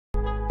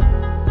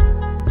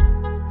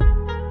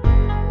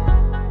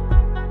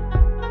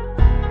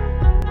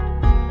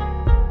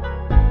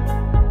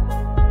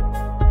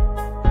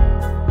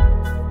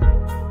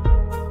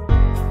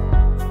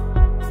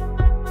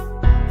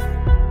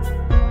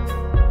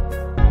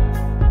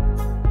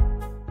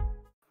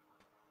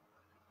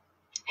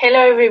Hello,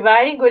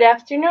 everybody. Good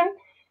afternoon.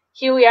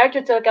 Here we are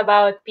to talk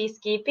about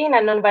peacekeeping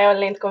and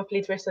nonviolent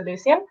conflict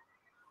resolution.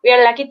 We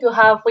are lucky to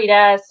have with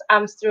us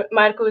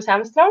Marcus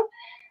Armstrong.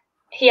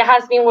 He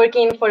has been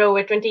working for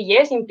over 20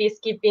 years in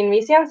peacekeeping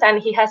missions,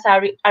 and he has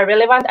a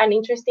relevant and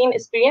interesting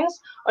experience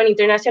on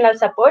international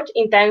support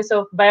in times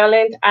of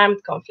violent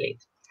armed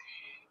conflict.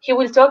 He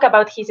will talk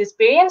about his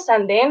experience,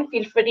 and then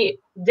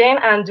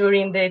and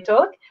during the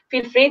talk,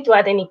 feel free to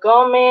add any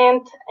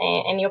comment,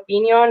 any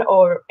opinion,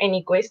 or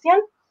any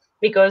question,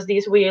 because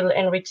this will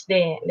enrich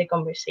the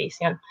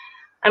conversation.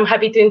 I'm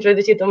happy to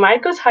introduce you to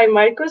Marcus. Hi,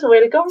 Marcus.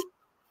 Welcome.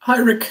 Hi,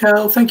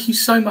 Raquel. Thank you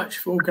so much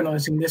for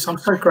organising this. I'm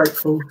so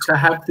grateful to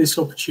have this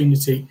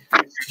opportunity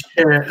to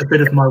share a bit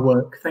of my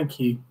work. Thank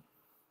you.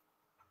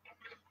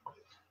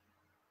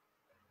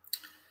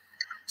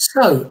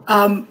 So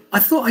I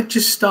thought I'd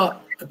just start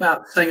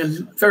about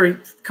saying a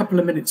couple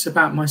of minutes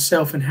about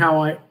myself and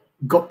how I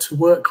got to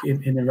work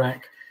in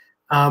Iraq.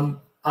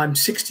 I'm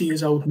 60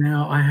 years old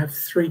now. I have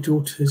 3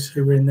 daughters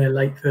who are in their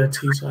late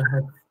 30s. I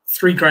have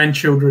 3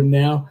 grandchildren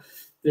now.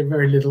 They're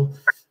very little,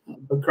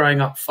 but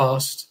growing up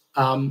fast.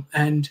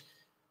 And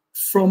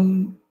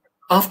from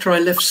after I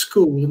left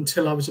school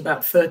until I was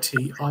about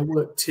 30, I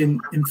worked in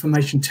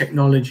information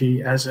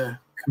technology as a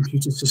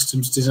computer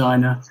systems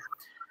designer.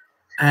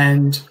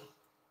 And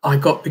I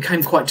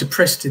became quite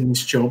depressed in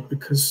this job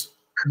because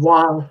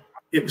while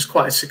it was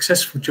quite a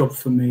successful job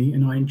for me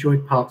and I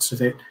enjoyed parts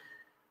of it,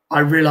 I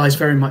realized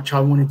very much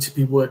I wanted to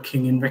be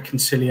working in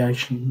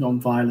reconciliation,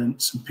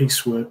 non-violence and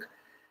peace work.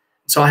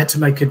 So I had to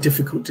make a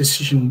difficult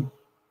decision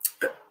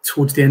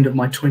towards the end of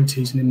my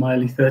 20s and in my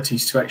early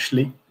 30s to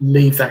actually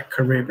leave that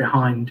career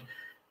behind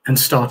and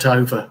start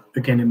over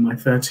again in my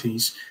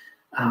 30s.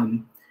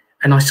 And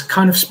I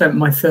kind of spent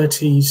my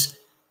 30s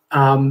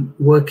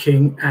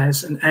working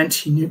as an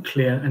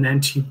anti-nuclear and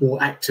anti-war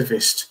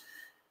activist.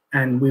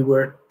 And we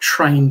were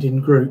trained in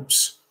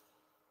groups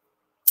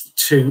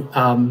to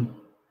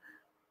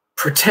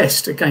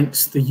protest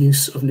against the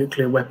use of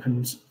nuclear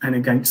weapons and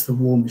against the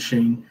war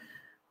machine.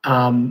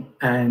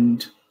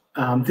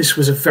 This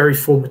was a very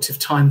formative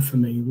time for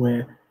me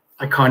where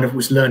I kind of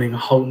was learning a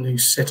whole new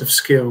set of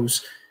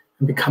skills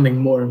and becoming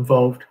more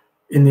involved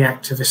in the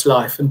activist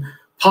life. And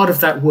part of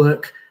that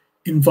work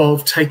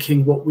involved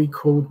taking what we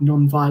called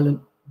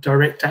non-violent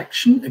direct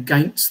action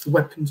against the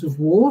weapons of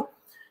war.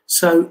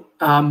 So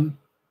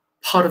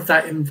part of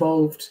that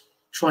involved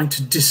trying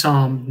to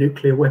disarm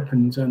nuclear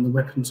weapons and the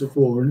weapons of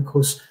war. And of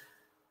course,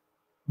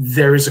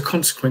 there is a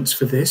consequence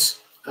for this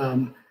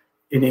in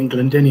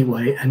England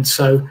anyway. And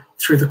so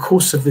through the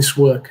course of this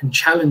work and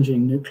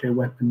challenging nuclear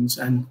weapons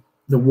and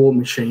the war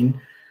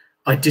machine,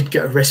 I did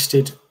get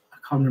arrested, I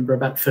can't remember,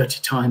 about 30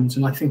 times.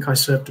 And I think I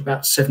served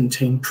about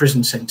 17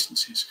 prison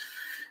sentences.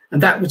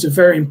 And that was a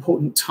very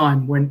important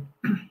time when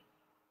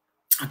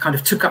I kind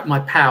of took up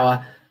my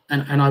power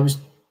and I was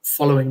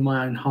following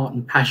my own heart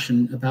and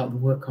passion about the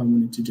work I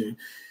wanted to do.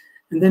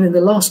 And then in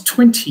the last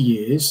 20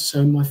 years, so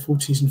in my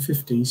 40s and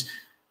 50s,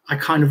 I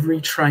kind of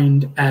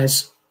retrained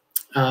as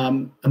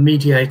a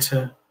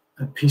mediator,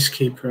 a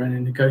peacekeeper and a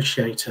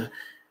negotiator.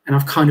 And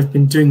I've kind of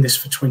been doing this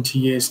for 20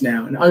 years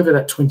now. And over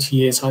that 20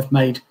 years, I've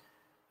made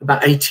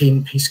about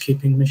 18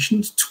 peacekeeping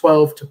missions,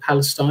 12 to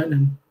Palestine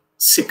and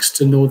 6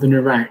 to northern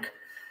Iraq.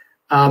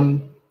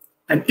 And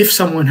if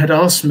someone had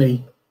asked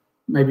me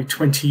maybe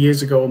 20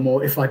 years ago or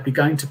more if I'd be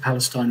going to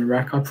Palestine,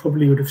 Iraq, I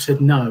probably would have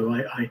said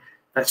no,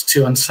 that's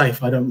too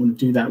unsafe. I don't want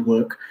to do that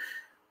work.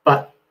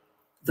 But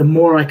the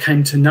more I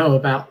came to know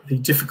about the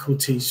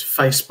difficulties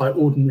faced by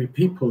ordinary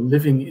people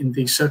living in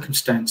these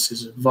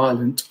circumstances of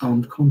violent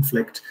armed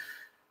conflict,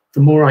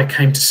 the more I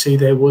came to see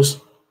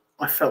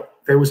I felt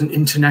there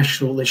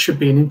should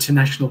be an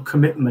international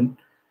commitment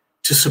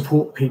to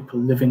support people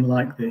living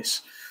like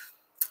this.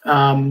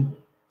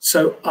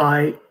 So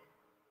I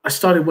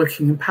started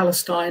working in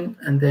Palestine,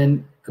 and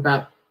then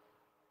about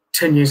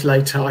 10 years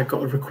later, I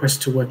got a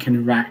request to work in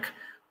Iraq,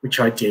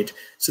 which I did.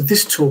 So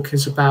this talk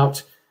is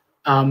about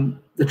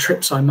the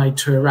trips I made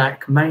to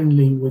Iraq,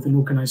 mainly with an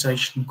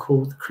organization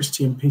called the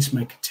Christian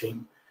Peacemaker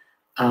Team,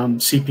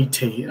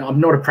 CPT. I'm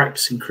not a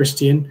practicing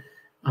Christian.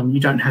 You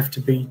don't have to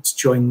be to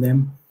join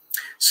them.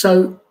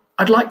 So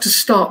I'd like to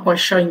start by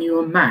showing you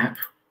a map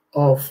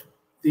of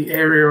the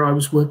area I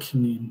was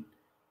working in.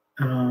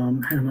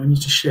 Hang on, I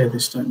need to share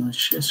this, don't I?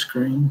 Share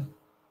screen.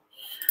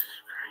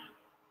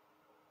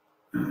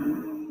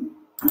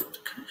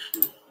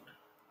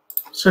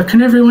 So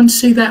can everyone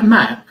see that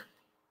map?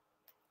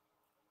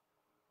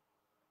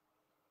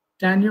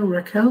 Daniel,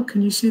 Raquel,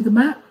 can you see the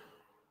map?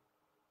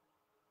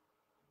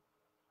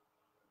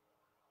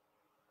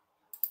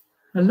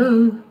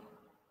 Hello?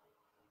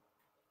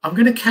 I'm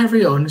going to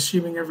carry on,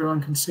 assuming everyone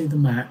can see the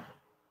map.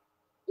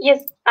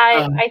 Yes,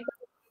 I think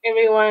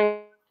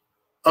everyone.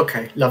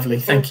 Okay, lovely,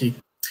 thank you.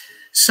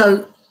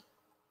 So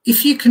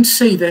if you can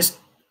see this,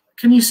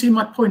 can you see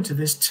my pointer?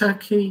 There's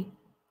Turkey,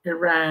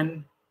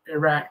 Iran,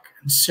 Iraq,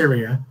 and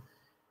Syria.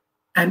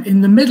 And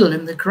in the middle,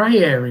 in the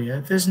grey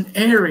area, there's an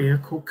area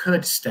called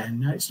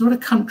Kurdistan. Now, it's not a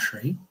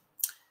country.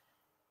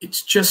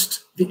 It's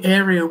just the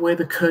area where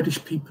the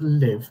Kurdish people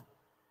live.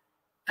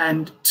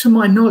 And to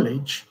my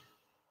knowledge,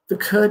 the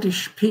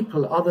Kurdish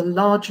people are the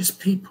largest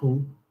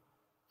people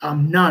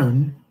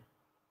known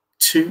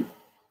to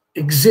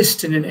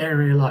exist in an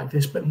area like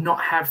this, but not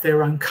have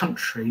their own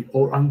country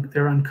or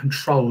their own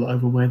control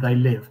over where they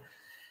live.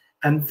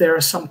 And there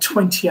are some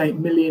 28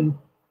 million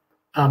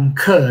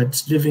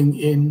Kurds living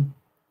in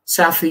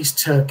southeast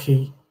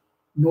Turkey,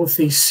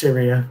 northeast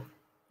Syria,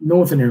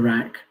 northern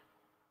Iraq,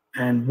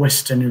 and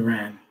western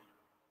Iran.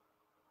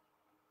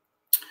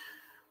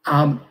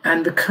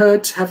 And the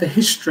Kurds have a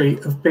history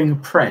of being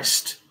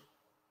oppressed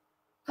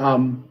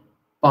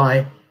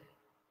by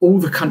all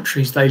the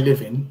countries they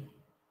live in.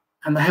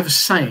 And they have a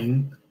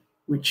saying,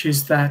 which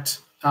is that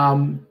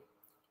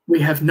we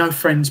have no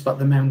friends but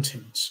the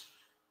mountains,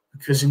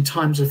 because in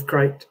times of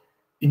great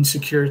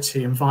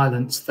insecurity and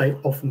violence, they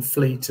often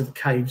flee to the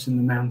caves in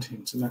the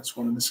mountains. And that's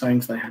one of the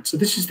sayings they had. So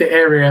this is the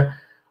area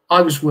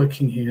I was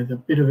working here, the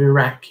bit of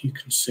Iraq you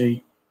can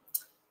see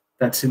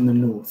that's in the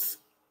north.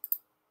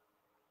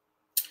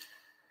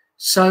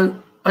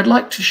 So I'd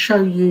like to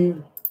show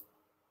you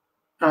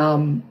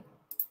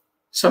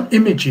some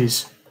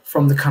images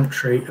from the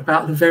country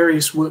about the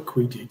various work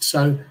we did.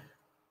 So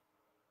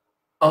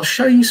I'll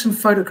show you some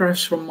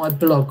photographs from my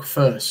blog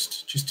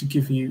first, just to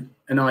give you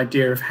an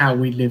idea of how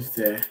we lived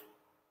there.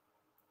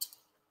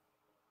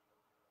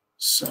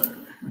 So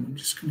I'm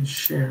just going to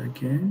share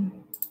again.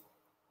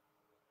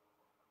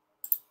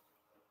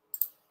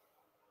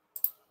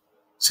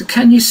 So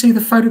can you see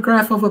the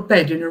photograph of a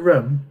bed in a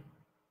room?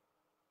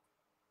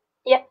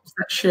 Yeah. Is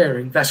that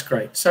sharing? That's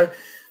great. So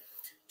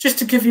just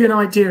to give you an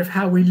idea of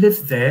how we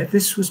lived there,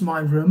 this was my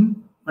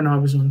room when I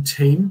was on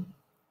team,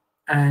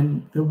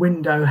 and the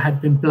window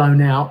had been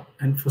blown out,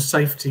 and for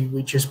safety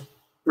we just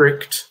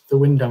bricked the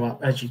window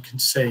up, as you can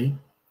see.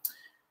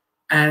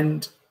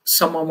 And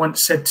someone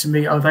once said to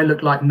me, oh, they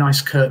look like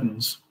nice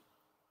curtains.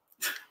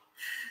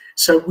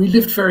 So we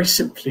lived very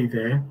simply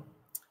there,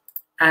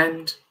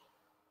 and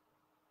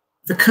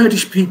the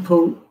Kurdish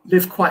people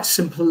live quite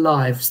simple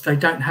lives. They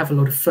don't have a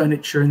lot of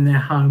furniture in their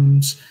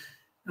homes.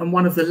 And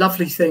one of the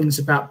lovely things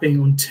about being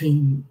on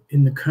team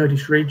in the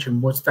Kurdish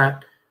region was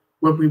that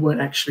when we weren't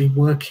actually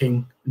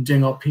working and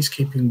doing our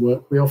peacekeeping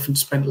work, we often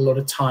spent a lot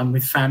of time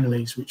with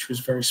families, which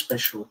was very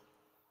special.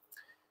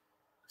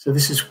 So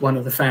this is one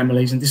of the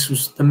families, and this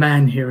was the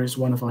man here is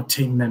one of our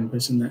team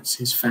members, and that's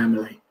his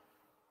family.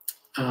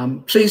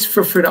 Please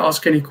feel free to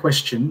ask any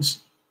questions.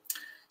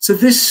 So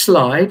this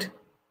slide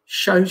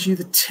shows you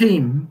the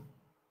team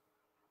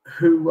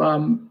who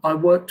I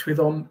worked with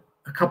on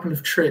a couple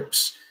of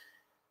trips.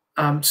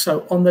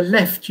 So on the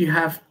left, you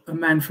have a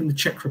man from the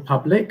Czech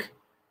Republic.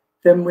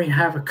 Then we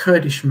have a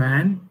Kurdish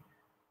man.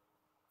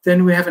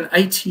 Then we have an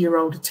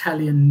 80-year-old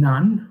Italian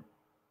nun.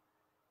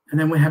 And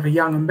then we have a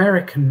young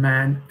American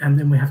man. And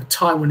then we have a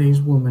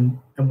Taiwanese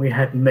woman. And we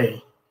had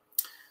me.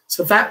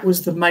 So that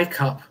was the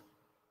makeup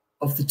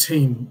of the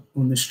team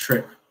on this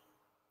trip.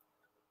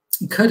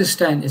 And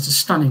Kurdistan is a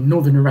stunning,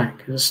 northern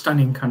Iraq is a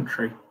stunning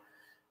country,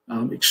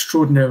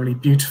 extraordinarily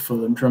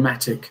beautiful and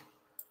dramatic.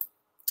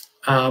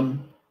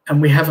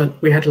 And we had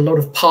a lot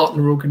of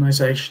partner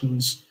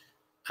organizations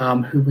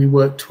who we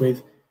worked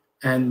with,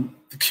 and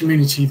the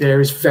community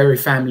there is very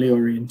family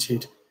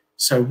oriented.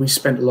 So we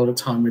spent a lot of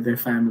time with their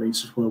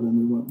families as well when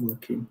we weren't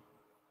working.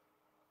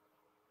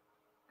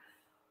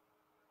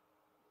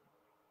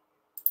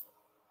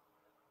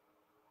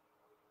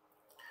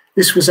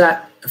 This was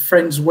at a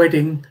friend's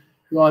wedding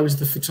who I was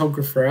the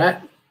photographer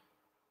at.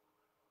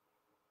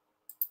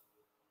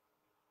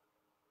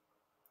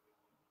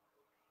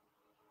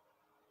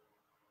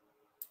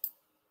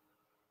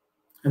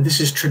 And this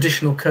is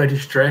traditional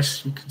Kurdish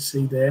dress, you can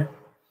see there.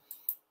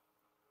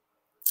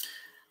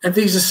 And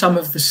these are some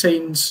of the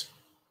scenes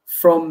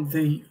from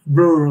the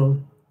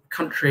rural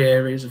country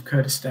areas of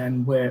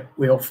Kurdistan where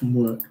we often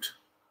worked.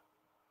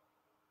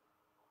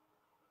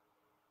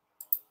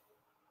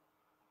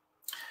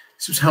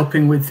 This was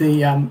helping with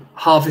the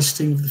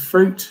harvesting of the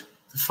fruit,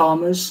 the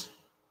farmers.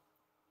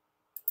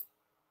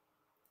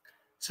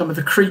 Some of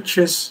the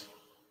creatures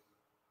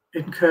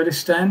in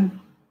Kurdistan.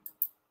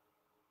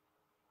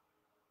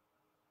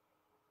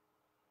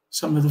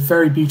 Some of the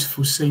very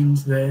beautiful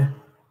scenes there.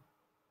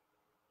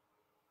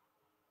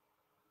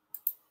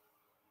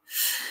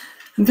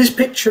 And this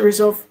picture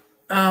is of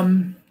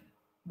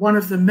one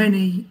of the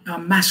many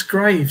mass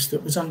graves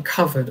that was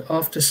uncovered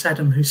after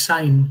Saddam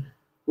Hussein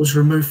was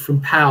removed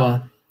from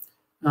power.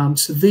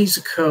 So these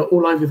occur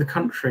all over the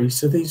country.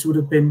 So these would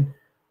have been,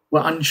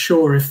 we're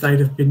unsure if they'd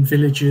have been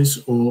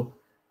villagers or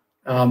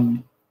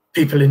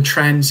people in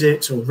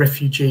transit or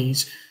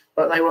refugees,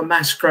 but they were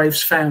mass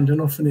graves found,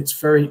 and often it's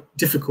very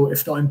difficult,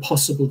 if not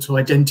impossible, to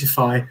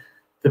identify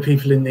the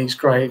people in these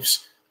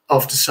graves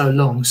after so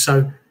long.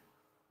 So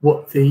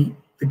what the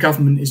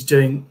government is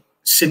doing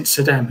since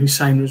Saddam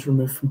Hussein was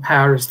removed from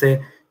power is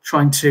they're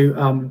trying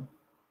to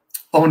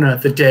honour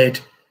the dead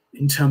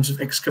in terms of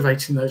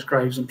excavating those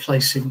graves and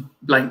placing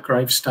blank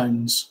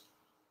gravestones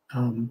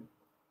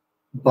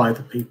by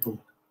the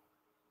people.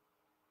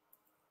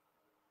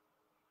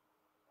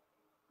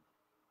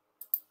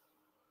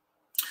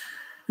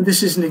 And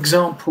this is an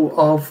example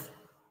of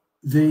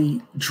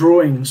the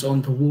drawings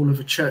on the wall of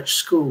a church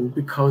school,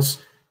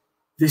 because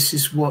this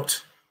is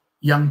what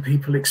young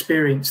people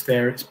experience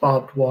there. It's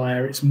barbed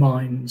wire, it's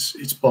mines,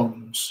 it's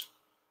bombs.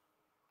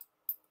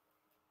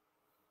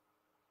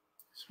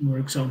 Some more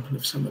example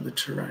of some of the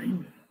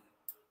terrain.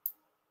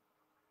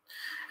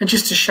 And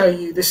just to show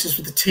you, this is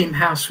the team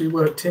house we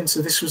worked in.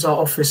 So this was our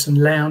office and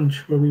lounge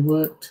where we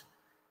worked.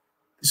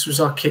 This was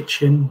our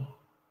kitchen,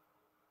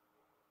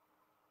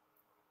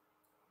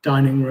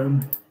 dining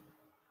room.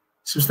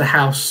 This was the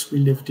house we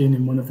lived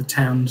in one of the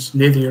towns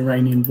near the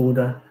Iranian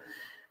border.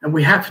 And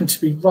we happened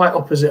to be right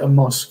opposite a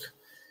mosque.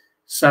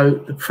 So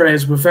the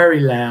prayers were very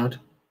loud.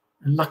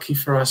 And lucky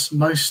for us,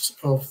 most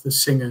of the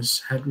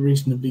singers had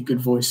reasonably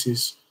good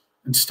voices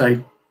and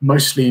stayed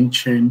mostly in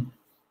tune.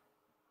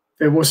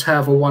 There was,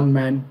 however, one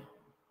man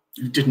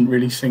who didn't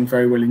really sing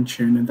very well in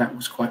tune, and that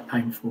was quite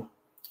painful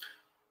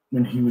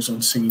when he was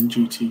on singing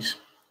duties.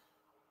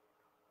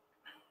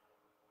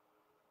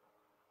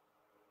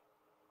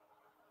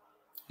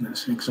 And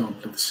that's an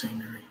example of the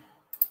scenery.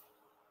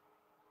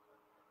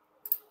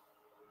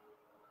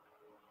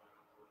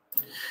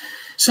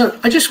 So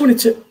I just wanted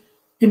to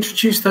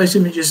introduce those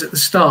images at the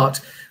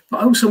start,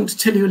 but I also want to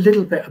tell you a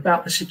little bit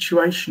about the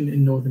situation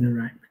in northern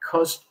Iraq,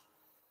 because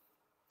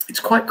it's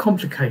quite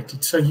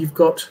complicated. So you've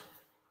got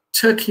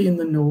Turkey in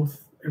the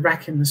north,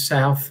 Iraq in the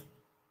south,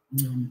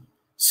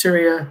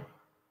 Syria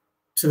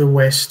to the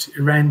west,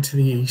 Iran to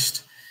the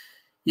east.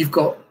 You've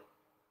got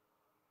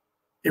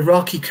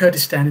Iraqi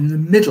Kurdistan in the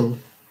middle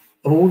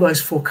of all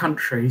those four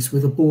countries,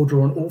 with a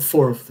border on all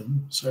four of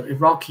them. So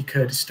Iraqi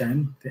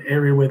Kurdistan, the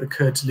area where the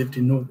Kurds lived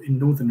in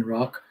northern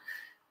Iraq,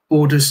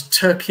 borders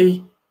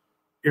Turkey,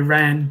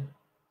 Iran,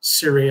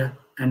 Syria,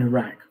 and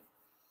Iraq.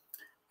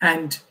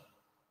 And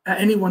at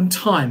any one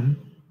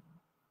time,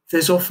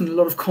 there's often a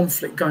lot of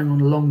conflict going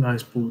on along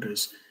those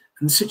borders.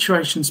 And the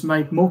situation's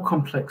made more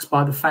complex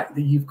by the fact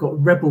that you've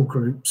got rebel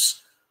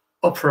groups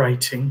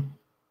operating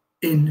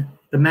in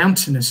the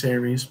mountainous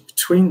areas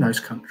between those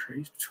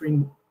countries,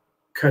 between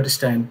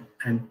Kurdistan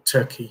and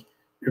Turkey,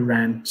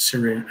 Iran,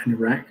 Syria, and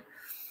Iraq.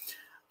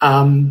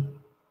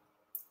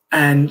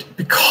 And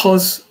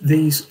because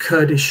these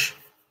Kurdish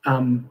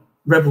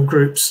rebel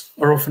groups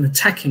are often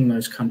attacking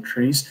those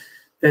countries,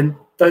 then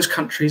those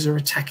countries are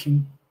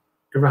attacking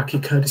Iraqi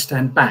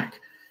Kurdistan back.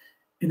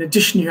 In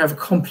addition, you have a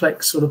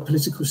complex sort of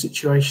political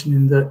situation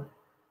in that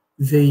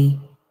the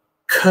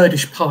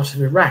Kurdish part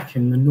of Iraq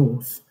in the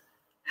north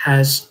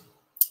has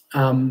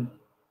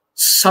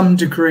some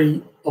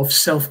degree of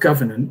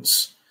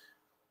self-governance,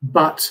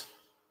 but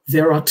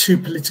there are two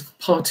political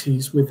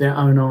parties with their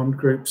own armed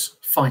groups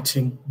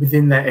fighting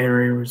within that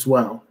area as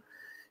well.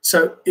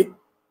 So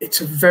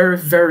it's a very,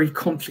 very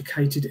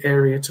complicated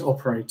area to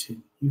operate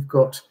in. You've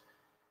got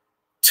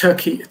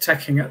Turkey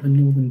attacking at the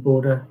northern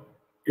border,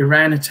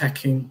 Iran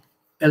attacking,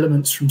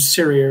 elements from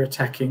Syria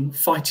attacking,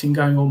 fighting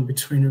going on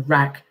between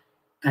Iraq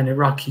and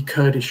Iraqi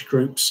Kurdish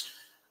groups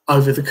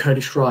over the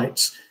Kurdish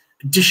rights.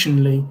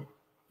 Additionally,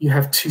 you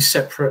have two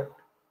separate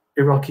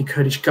Iraqi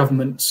Kurdish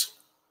governments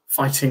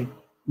fighting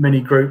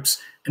many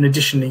groups, and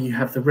additionally you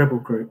have the rebel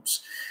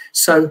groups.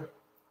 So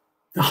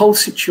the whole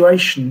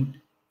situation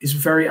is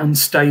very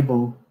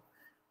unstable.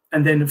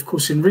 And then, of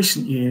course, in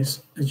recent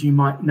years, as you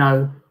might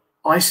know,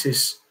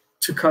 ISIS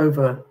took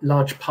over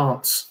large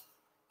parts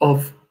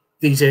of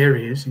these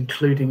areas,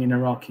 including in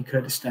Iraqi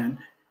Kurdistan,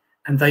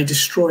 and they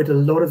destroyed a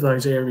lot of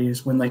those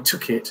areas when they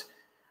took it.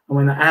 And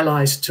when the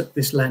Allies took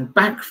this land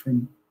back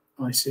from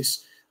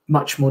ISIS,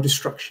 much more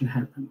destruction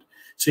happened.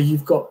 So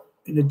you've got,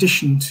 in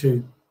addition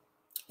to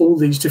all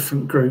these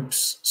different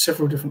groups,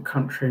 several different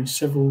countries,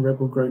 several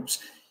rebel groups,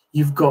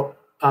 you've got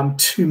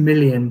 2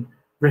 million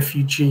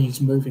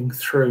refugees moving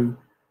through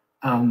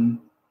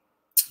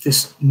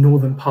this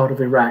northern part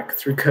of Iraq,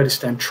 through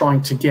Kurdistan,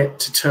 trying to get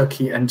to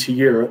Turkey and to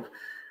Europe.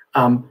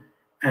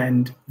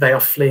 And they are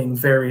fleeing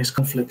various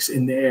conflicts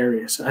in the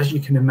area. So as you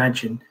can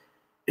imagine,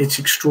 it's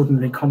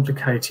extraordinarily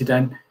complicated.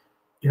 And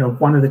you know,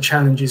 one of the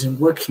challenges in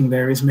working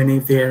there is many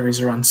of the areas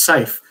are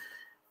unsafe,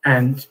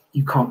 and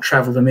you can't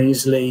travel them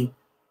easily,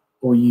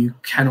 or you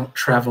cannot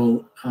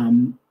travel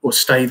or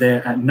stay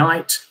there at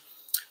night.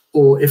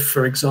 Or if,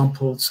 for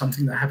example,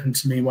 something that happened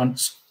to me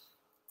once,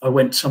 I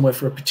went somewhere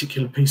for a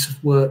particular piece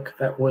of work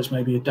that was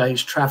maybe a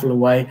day's travel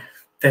away,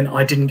 then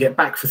I didn't get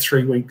back for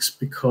 3 weeks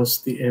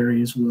because the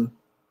areas were,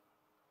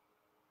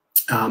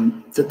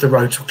 that the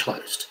roads were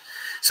closed.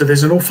 So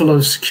there's an awful lot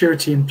of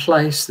security in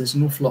place. There's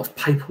an awful lot of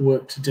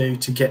paperwork to do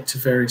to get to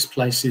various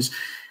places.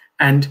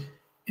 And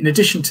in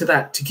addition to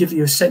that, to give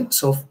you a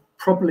sense of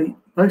probably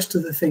most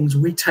of the things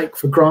we take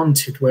for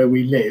granted where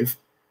we live,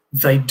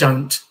 they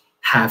don't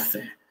have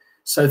there.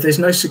 So there's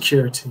no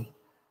security.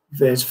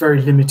 There's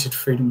very limited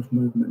freedom of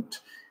movement.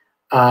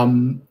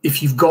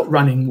 If you've got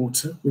running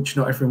water, which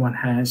not everyone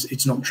has,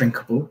 it's not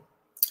drinkable.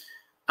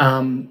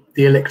 The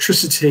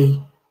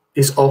electricity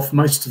is off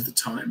most of the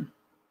time.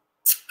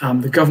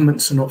 The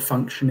governments are not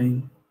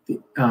functioning.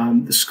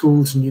 The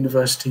schools and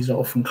universities are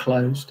often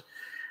closed.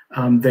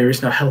 There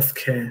is no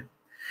healthcare.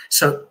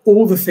 So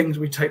all the things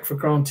we take for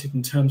granted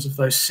in terms of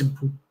those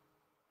simple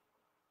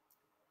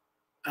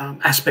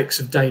aspects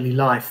of daily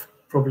life,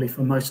 probably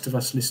for most of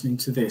us listening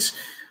to this,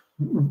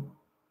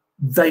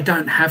 they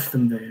don't have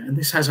them there. And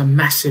this has a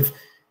massive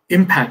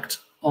impact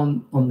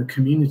on the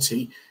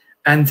community.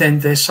 And then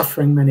they're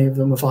suffering, many of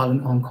them, a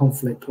violent armed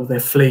conflict, or they're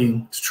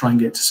fleeing to try and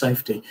get to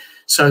safety.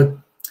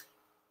 So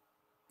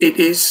it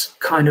is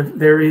kind of,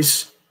 there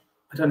is,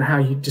 I don't know how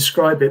you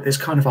describe it, there's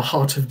kind of a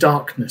heart of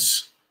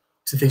darkness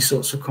to these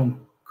sorts of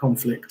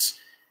conflicts.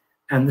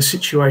 And the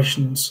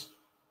situations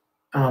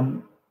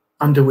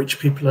under which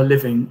people are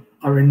living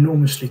are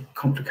enormously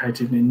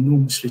complicated and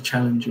enormously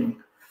challenging.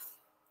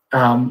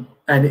 And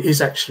it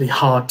is actually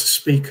hard to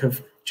speak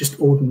of just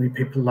ordinary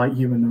people like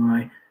you and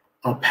I,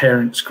 our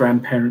parents,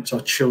 grandparents,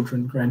 our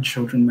children,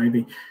 grandchildren,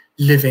 maybe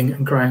living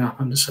and growing up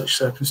under such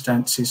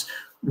circumstances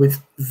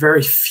with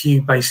very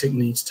few basic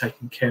needs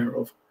taken care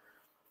of.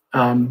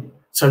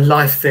 So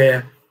life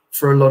there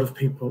for a lot of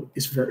people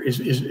is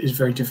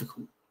very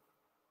difficult.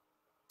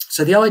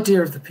 So the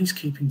idea of the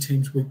peacekeeping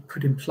teams we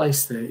put in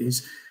place there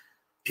is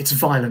it's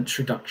violence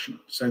reduction.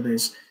 So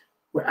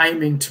we're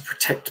aiming to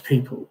protect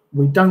people.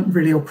 We don't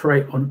really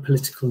operate on a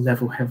political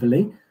level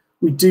heavily.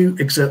 We do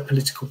exert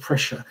political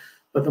pressure,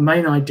 but the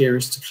main idea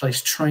is to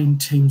place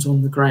trained teams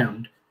on the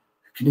ground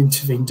who can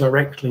intervene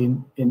directly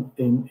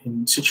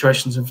in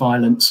situations of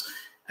violence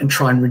and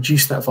try and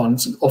reduce that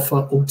violence and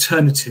offer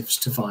alternatives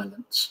to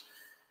violence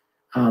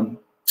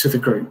to the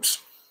groups.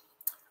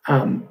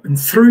 And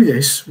through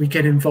this, we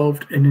get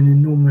involved in an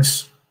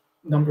enormous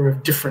number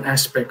of different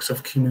aspects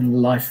of communal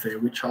life there,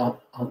 which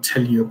I'll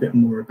tell you a bit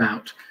more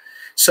about.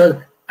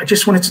 So I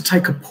just wanted to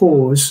take a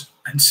pause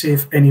and see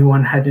if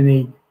anyone had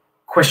any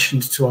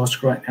questions to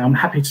ask right now. I'm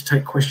happy to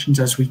take questions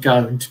as we go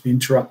and to be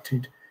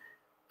interrupted.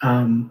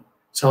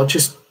 So I'll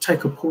just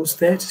take a pause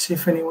there to see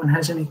if anyone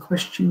has any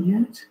question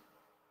yet.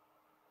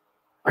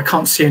 I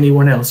can't see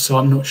anyone else, so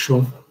I'm not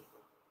sure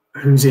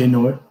who's in,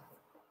 or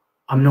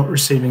I'm not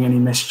receiving any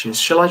messages.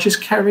 Shall I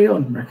just carry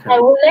on, Raquel? I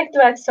would like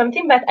to add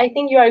something, but I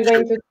think you are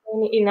going to tell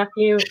me in a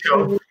few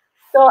minutes.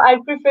 So I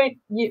prefer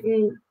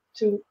you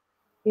to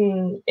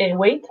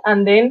wait,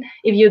 and then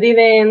if you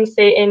didn't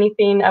say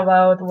anything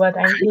about what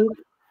I'm thinking.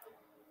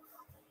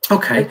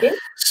 Okay.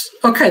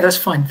 Okay, that's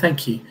fine.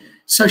 Thank you.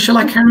 So shall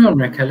I carry on,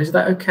 Raquel? Is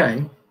that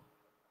okay?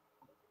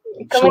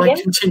 Shall I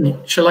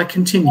continue? Shall I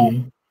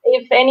continue?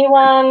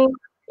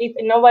 If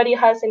nobody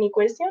has any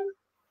question,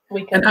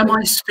 we can. And am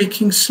I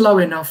speaking slow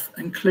enough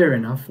and clear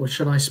enough, or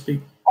should I speak?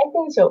 I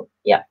think so,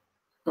 yeah.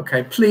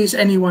 Okay, please,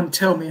 anyone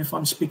tell me if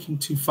I'm speaking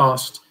too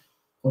fast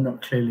or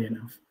not clearly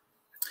enough.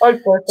 All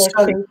perfect.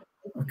 So,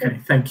 okay,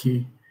 thank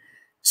you.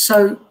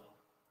 So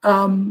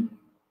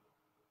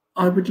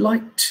I would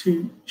like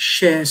to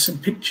share some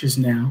pictures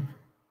now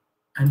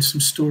and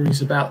some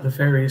stories about the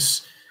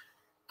various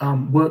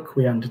work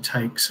we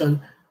undertake. So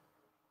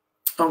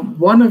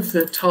one of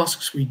the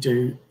tasks we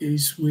do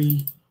is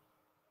we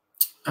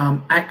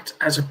act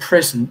as a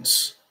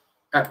presence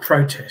at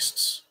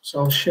protests. So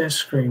I'll share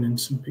screen and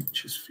some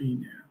pictures for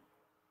you now.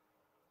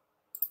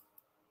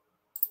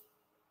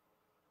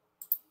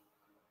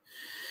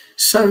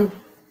 So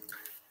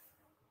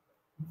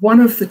one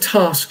of the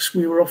tasks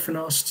we were often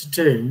asked to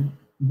do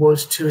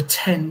was to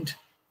attend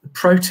the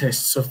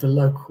protests of the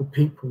local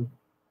people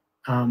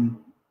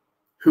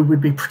who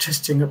would be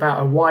protesting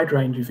about a wide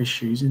range of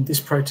issues. In this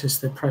protest,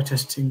 they're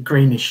protesting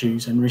green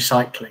issues and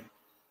recycling.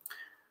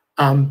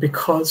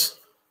 Because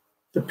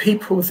the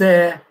people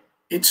there,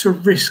 it's a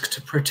risk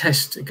to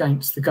protest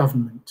against the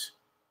government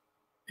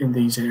in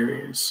these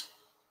areas.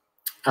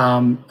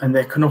 And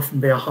there can often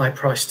be a high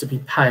price to be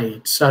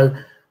paid. So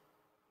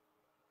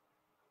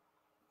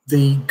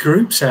the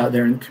groups out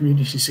there in the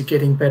communities are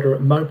getting better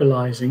at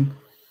mobilizing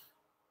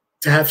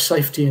to have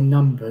safety in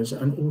numbers,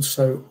 and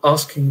also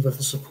asking for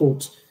the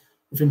support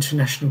of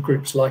international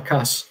groups like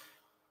us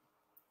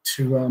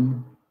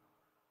to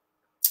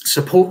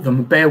support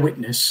them, bear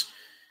witness,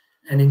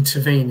 and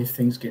intervene if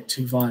things get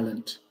too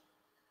violent.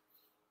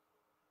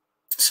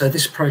 So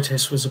this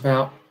protest was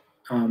about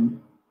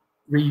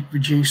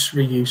reduce,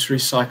 reuse,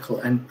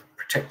 recycle, and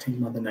protecting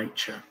Mother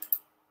Nature.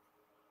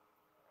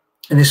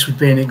 And this would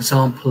be an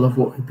example of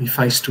what we'd be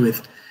faced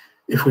with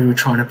if we were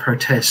trying to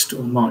protest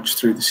or march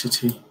through the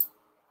city.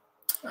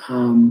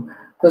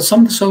 But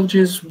some of the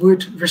soldiers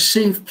would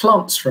receive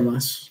plants from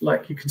us,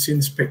 like you can see in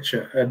this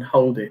picture, and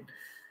hold it.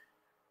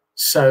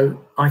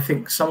 So I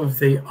think some of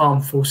the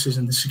armed forces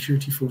and the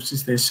security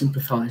forces there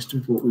sympathised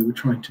with what we were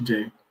trying to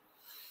do.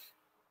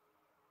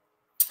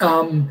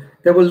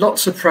 There were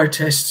lots of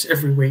protests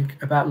every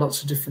week about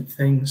lots of different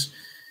things.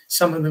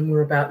 Some of them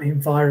were about the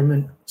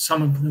environment,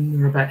 some of them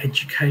were about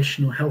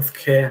education or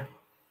healthcare,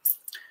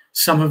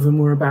 some of them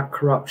were about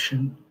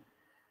corruption,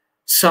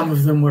 some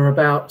of them were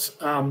about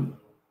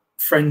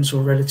friends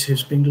or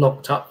relatives being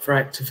locked up for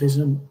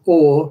activism,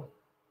 or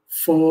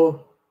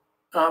for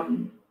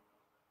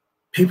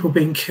people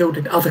being killed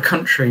in other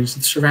countries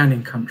and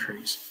surrounding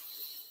countries.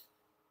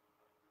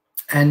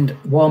 And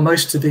while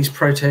most of these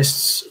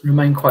protests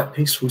remain quite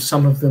peaceful,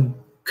 some of them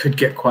could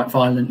get quite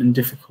violent and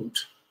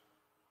difficult.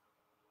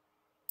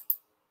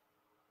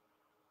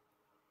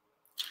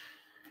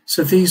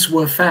 So these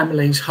were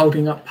families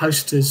holding up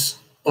posters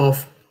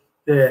of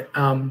their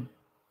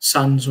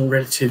sons or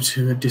relatives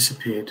who had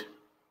disappeared.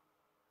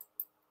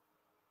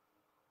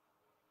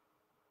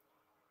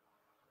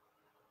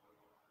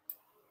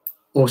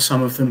 Or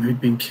some of them who'd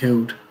been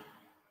killed.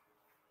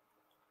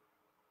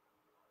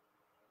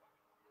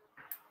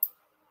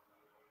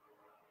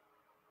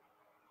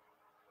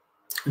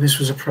 And this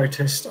was a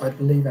protest, I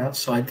believe,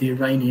 outside the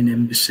Iranian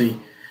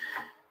embassy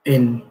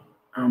in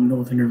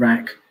northern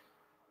Iraq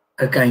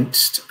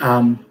against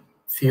the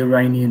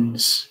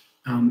Iranians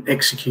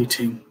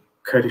executing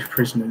Kurdish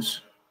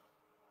prisoners.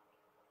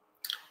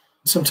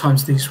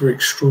 Sometimes these were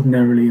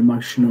extraordinarily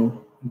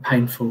emotional and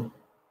painful,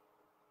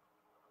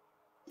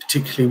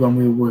 particularly when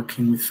we were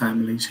working with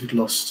families who'd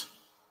lost.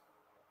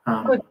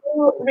 Could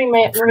you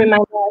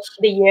remind us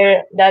the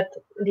year that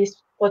these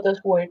photos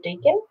were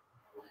taken?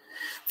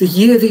 The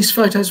year these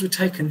photos were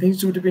taken,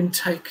 these would have been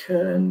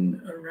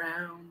taken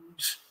around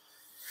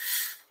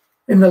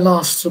in the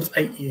last sort of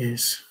 8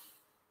 years.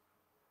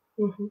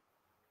 Mm-hmm.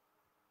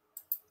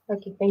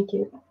 Okay, thank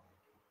you.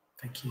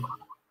 Thank you.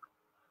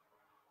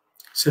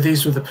 So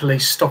these were the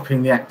police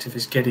stopping the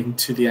activists getting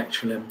to the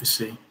actual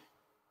embassy.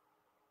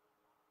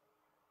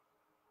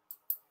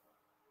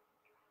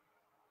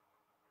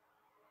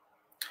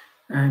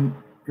 And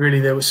really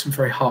there were some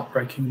very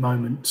heartbreaking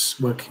moments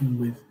working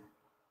with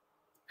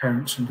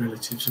parents and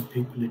relatives of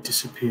people who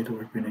disappeared or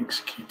had been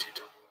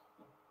executed.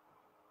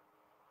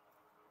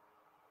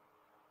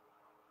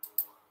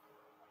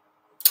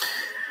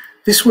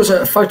 This was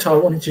a photo I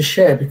wanted to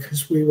share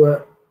because we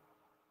were,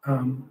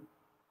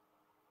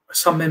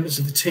 some members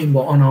of the team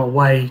were on our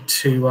way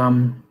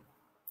to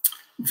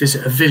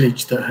visit a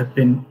village that had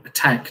been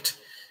attacked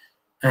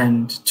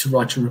and to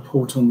write a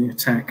report on the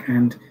attack.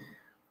 And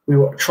we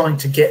were trying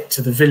to get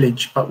to the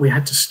village, but we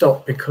had to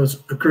stop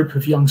because a group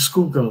of young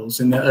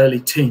schoolgirls in their early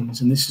teens,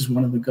 and this is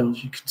one of the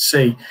girls you can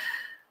see,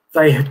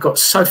 they had got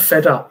so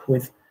fed up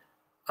with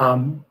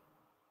the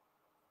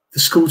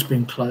schools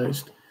being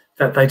closed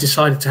that they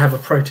decided to have a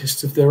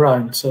protest of their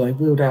own. So they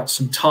wheeled out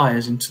some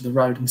tyres into the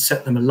road and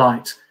set them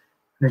alight.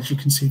 And as you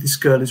can see, this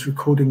girl is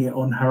recording it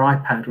on her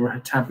iPad or her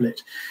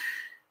tablet.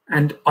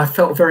 And I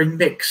felt very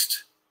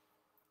mixed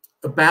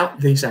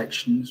about these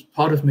actions.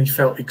 Part of me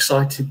felt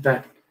excited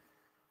that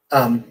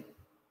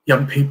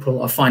young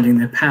people are finding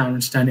their power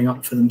and standing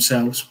up for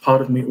themselves. Part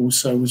of me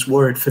also was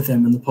worried for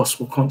them and the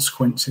possible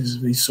consequences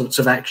of these sorts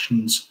of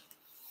actions.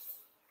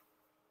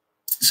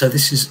 So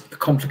this is a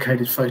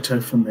complicated photo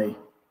for me.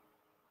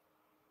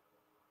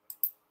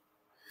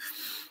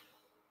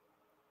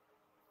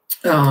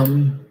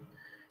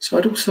 So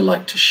I'd also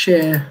like to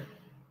share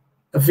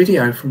a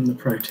video from the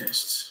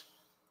protests,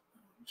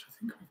 which I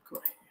think I've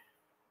got here.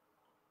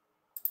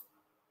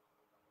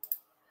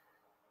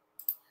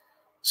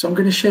 So I'm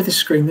going to share this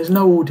screen. There's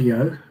no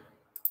audio,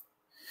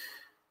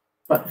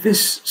 but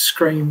this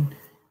screen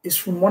is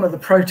from one of the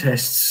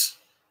protests,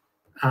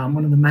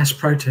 one of the mass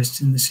protests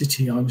in the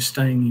city I was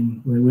staying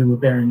in, where we were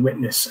bearing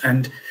witness.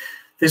 And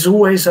there's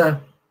always a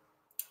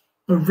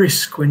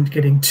risk when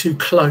getting too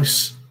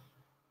close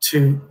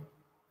to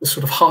the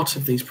sort of heart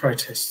of these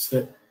protests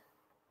that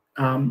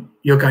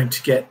you're going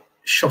to get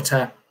shot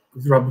at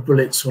with rubber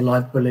bullets or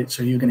live bullets,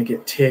 or you're going to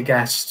get tear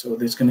gassed, or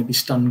there's going to be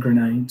stun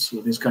grenades,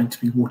 or there's going to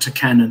be water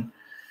cannon,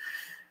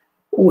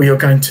 or you're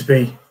going to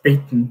be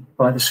beaten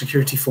by the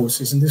security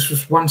forces. And this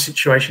was one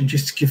situation,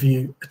 just to give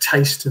you a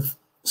taste of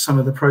some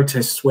of the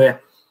protests, where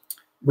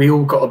we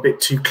all got a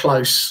bit too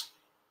close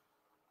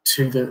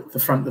to the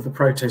front of the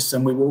protests,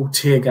 and we were all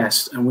tear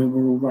gassed and we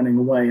were all running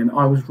away, and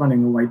I was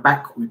running away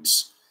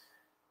backwards,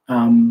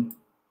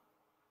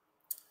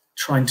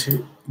 trying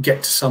to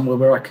get to somewhere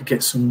where I could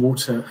get some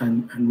water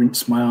and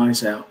rinse my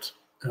eyes out.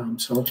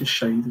 So I'll just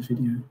show you the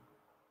video.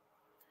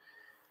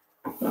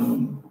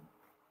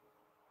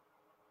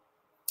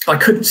 I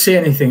couldn't see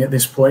anything at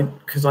this point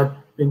because I'd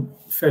been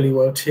fairly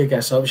well tear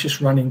gassed. I was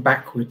just running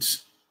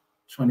backwards,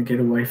 trying to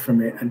get away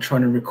from it and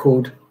trying to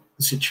record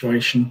the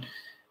situation.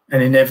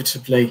 And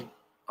inevitably,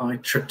 I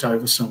tripped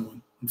over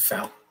someone and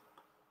fell.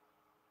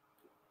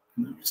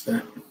 And that was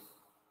that.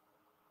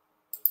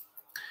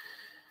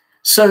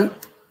 So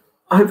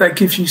I hope that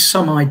gives you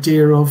some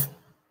idea of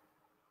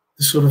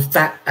the sort of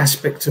that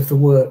aspect of the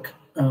work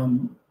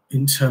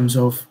in terms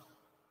of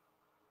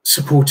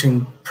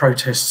supporting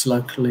protests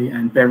locally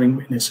and bearing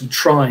witness and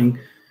trying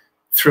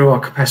through our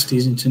capacity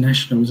as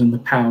internationals and the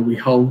power we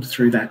hold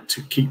through that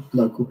to keep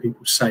local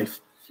people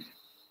safe.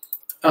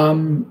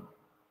 One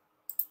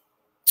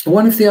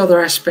of the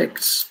other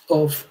aspects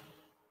of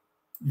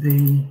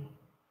the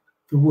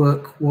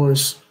work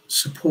was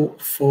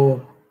support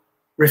for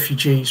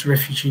refugees,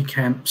 refugee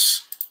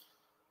camps,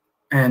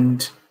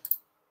 and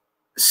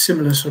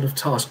similar sort of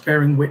task,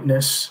 bearing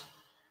witness,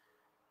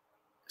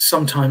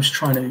 sometimes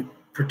trying to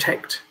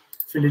protect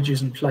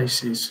villages and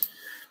places.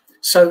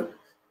 So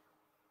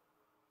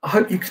I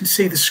hope you can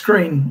see the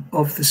screen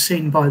of the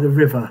scene by the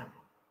river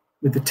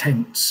with the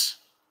tents.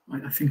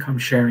 I think I'm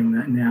sharing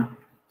that now.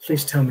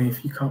 Please tell me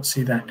if you can't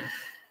see that.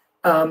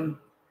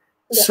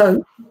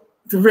 So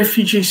the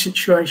refugee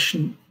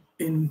situation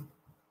in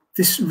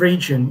this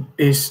region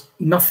is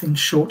nothing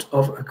short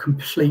of a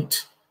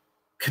complete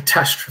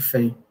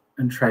catastrophe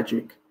and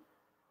tragic.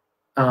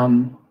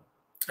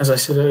 As I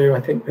said earlier,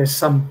 I think there's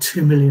some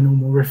 2 million or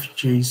more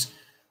refugees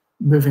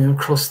moving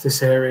across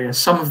this area.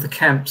 Some of the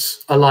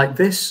camps are like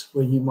this,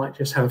 where you might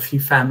just have a few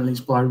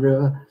families by a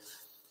river.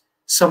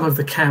 Some of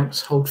the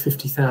camps hold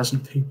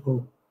 50,000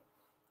 people.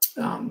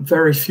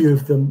 Very few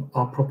of them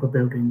are proper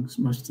buildings.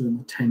 Most of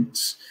them are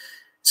tents.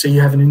 So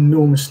you have an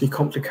enormously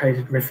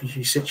complicated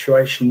refugee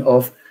situation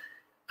of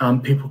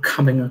people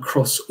coming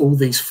across all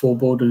these four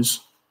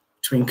borders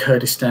between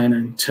Kurdistan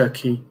and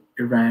Turkey,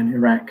 Iran,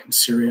 Iraq, and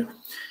Syria.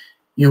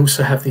 You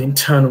also have the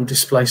internal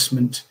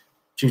displacement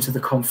due to the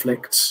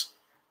conflicts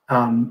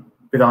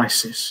with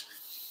ISIS.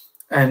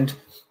 And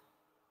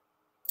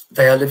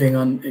they are living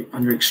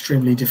under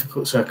extremely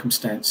difficult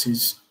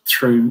circumstances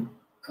through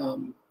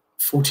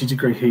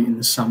 40-degree heat in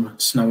the summer,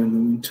 snow in the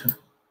winter.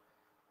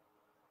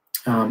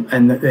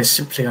 And that there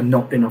simply are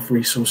not enough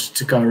resources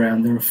to go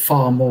around. There are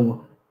far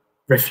more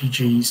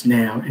refugees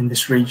now in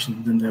this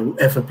region than there will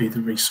ever be the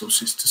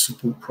resources to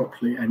support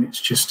properly. And it's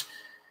just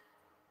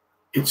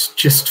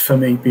for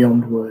me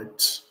beyond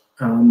words.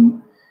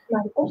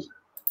 Marcus?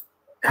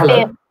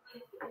 Hello.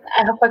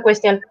 I have a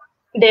question.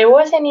 There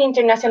was any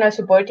international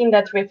support in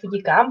that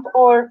refugee camp,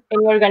 or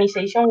any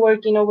organization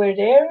working over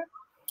there?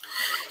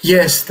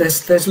 Yes,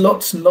 there's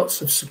lots and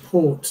lots of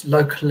support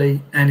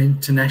locally and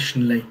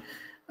internationally,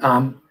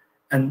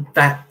 and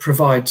that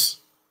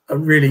provides a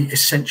really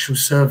essential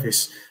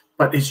service,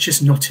 but it's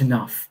just not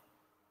enough.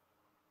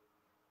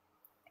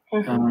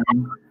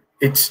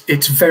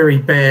 It's very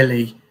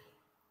barely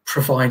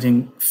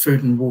providing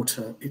food and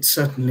water. It's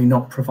certainly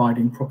not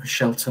providing proper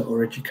shelter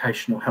or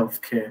education or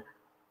healthcare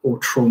or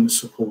trauma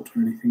support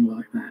or anything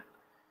like that.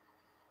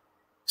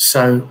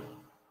 So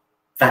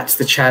that's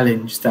the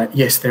challenge, that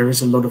yes, there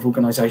is a lot of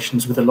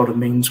organisations with a lot of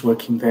means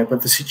working there,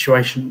 but the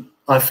situation,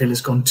 I feel,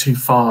 has gone too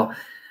far,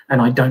 and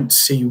I don't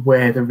see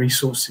where the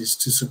resources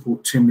to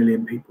support 2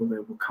 million people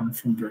there will come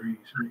from very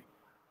easily.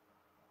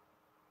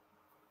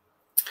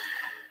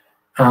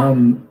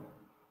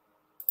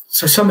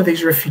 So some of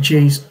these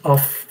refugees are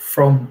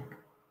from,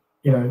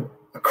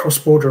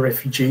 cross-border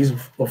refugees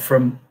or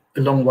from a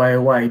long way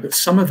away, but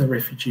some of the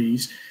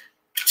refugees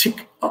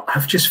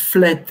have just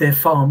fled their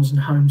farms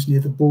and homes near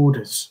the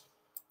borders.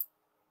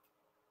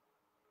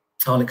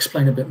 I'll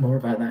explain a bit more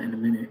about that in a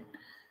minute.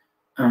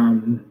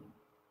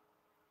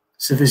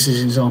 So this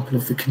is an example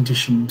of the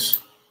conditions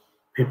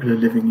people are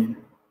living in.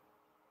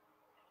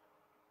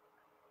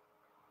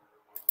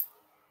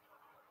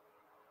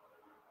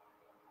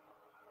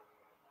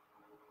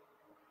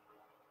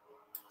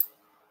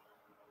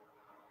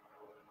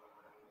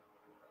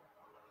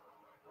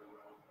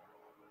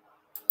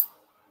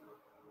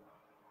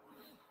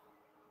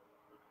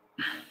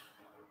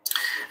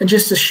 And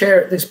just to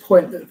share at this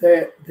point that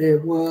there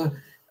were,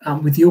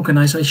 with the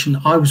organisation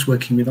I was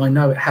working with, I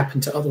know it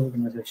happened to other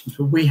organisations,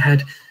 but we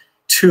had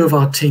 2 of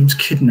our teams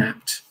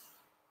kidnapped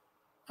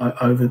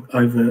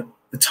over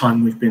the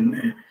time we've been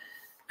there.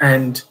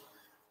 And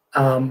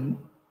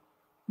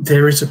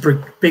there is a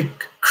big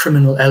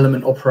criminal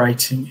element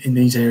operating in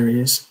these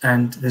areas,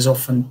 and there's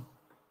often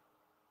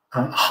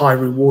a high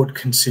reward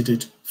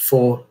considered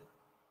for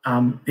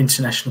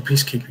international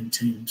peacekeeping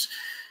teams.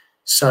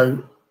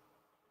 So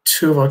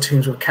 2 of our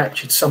teams were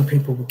captured, some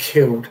people were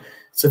killed.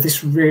 So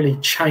this really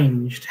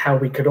changed how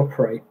we could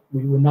operate.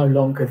 We were no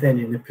longer then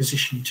in a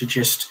position to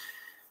just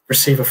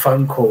receive a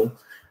phone call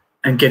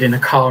and get in a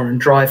car and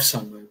drive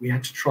somewhere. We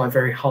had to try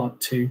very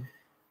hard to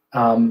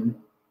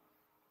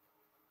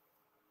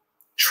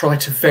try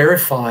to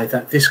verify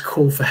that this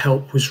call for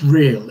help was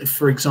real. If,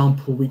 for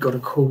example, we got a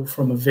call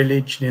from a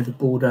village near the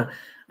border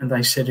and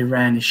they said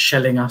Iran is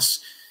shelling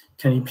us,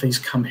 can you please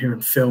come here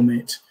and film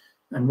it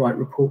and write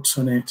reports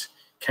on it?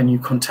 Can you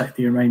contact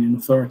the Iranian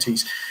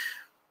authorities?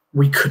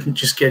 We couldn't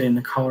just get in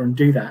the car and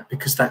do that,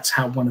 because that's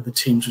how one of the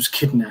teams was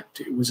kidnapped.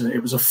 It was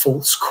a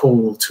false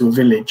call to a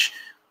village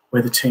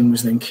where the team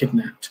was then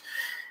kidnapped.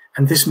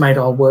 And this made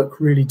our work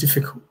really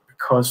difficult,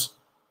 because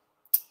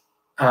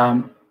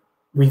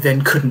we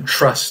then couldn't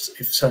trust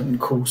if certain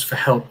calls for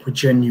help were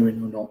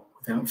genuine or not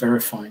without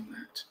verifying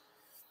that.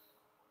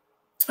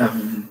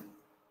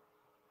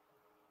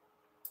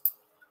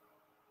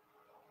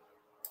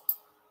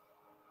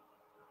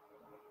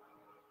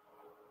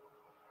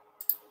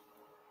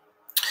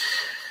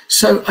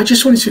 So I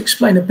just wanted to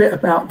explain a bit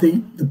about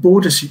the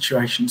border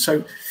situation.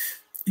 So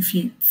if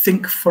you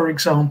think, for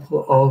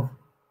example, of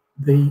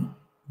the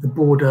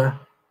border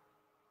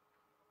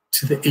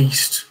to the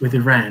east with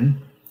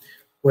Iran,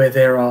 where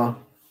there are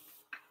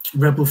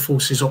rebel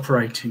forces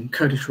operating,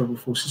 Kurdish rebel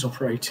forces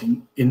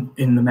operating in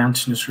the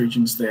mountainous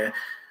regions there,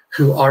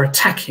 who are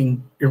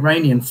attacking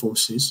Iranian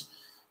forces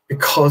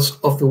because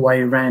of the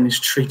way Iran is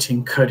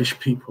treating Kurdish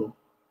people,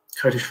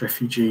 Kurdish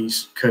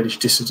refugees, Kurdish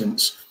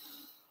dissidents.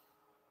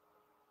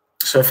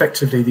 So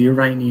effectively, the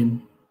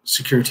Iranian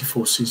security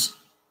forces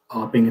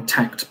are being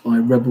attacked by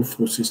rebel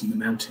forces in the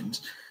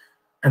mountains.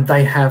 And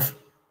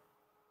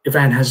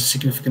Iran has a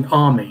significant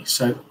army.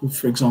 So,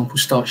 for example,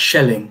 start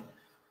shelling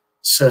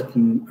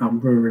certain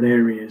rural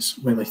areas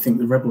where they think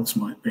the rebels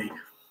might be.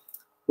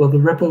 Well, the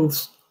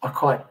rebels are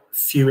quite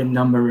few in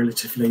number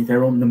relatively.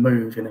 They're on the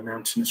move in a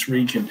mountainous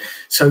region.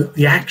 So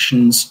the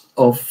actions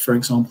of, for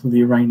example,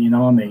 the Iranian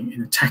army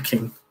in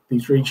attacking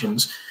these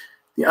regions,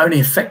 the only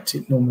effect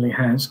it normally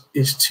has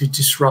is to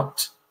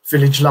disrupt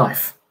village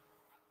life,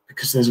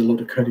 because there's a lot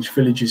of Kurdish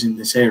villages in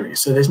this area.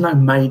 So there's no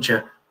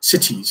major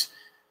cities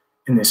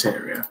in this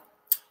area,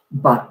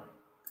 but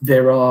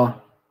there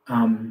are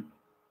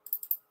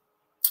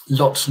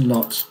lots and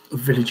lots of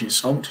villages.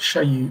 So I want to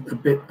show you a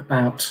bit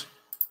about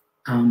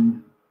the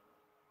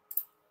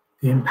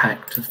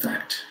impact of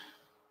that.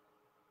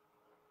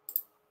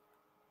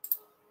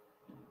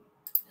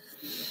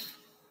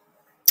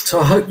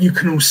 So I hope you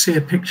can all see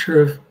a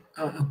picture of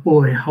a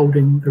boy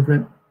holding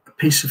a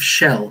piece of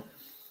shell.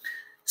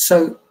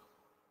 So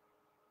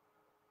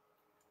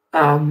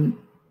the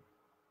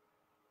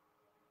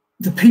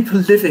people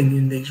living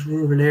in these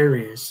rural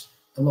areas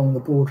along the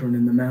border and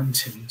in the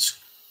mountains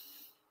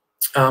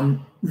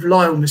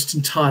rely almost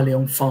entirely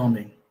on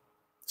farming.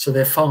 So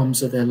their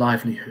farms are their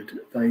livelihood.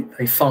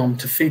 They farm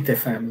to feed their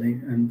family,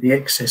 and the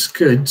excess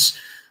goods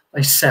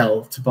they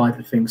sell to buy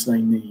the things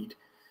they need.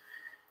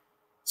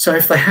 So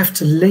if they have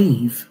to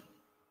leave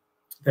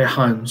their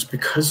homes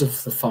because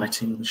of the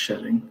fighting and the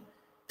shelling,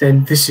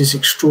 then this is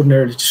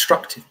extraordinarily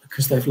destructive,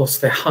 because they've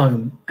lost their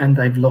home and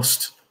they've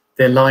lost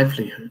their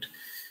livelihood.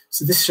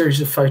 So this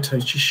series of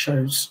photos just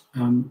shows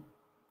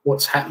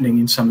what's happening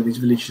in some of these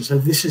villages. So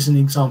this is an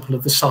example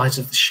of the size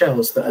of the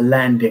shells that are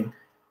landing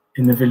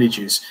in the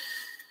villages.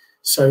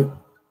 So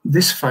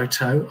this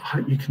photo, I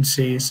hope you can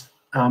see, is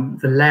the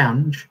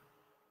lounge.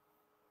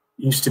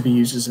 Used to be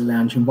used as a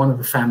lounge in one of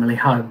the family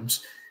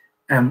homes.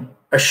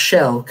 A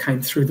shell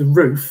came through the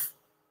roof,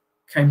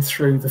 came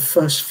through the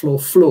first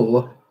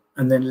floor,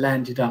 and then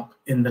landed up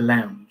in the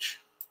lounge.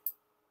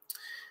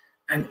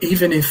 And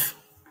even if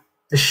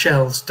the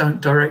shells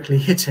don't directly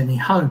hit any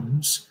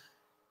homes,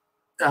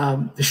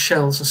 the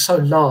shells are so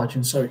large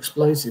and so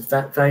explosive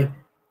that they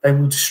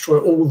will destroy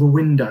all the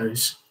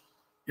windows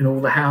in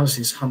all the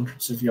houses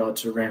hundreds of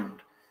yards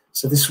around.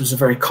 So this was a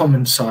very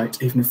common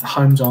sight. Even if the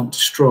homes aren't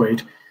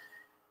destroyed,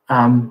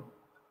 the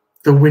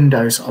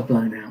windows are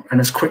blown out, and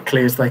as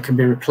quickly as they can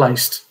be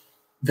replaced,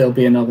 there'll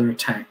be another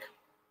attack.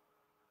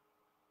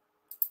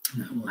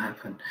 And that will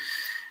happen.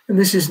 And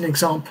this is an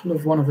example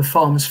of one of the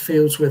farmers'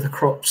 fields where the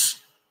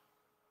crops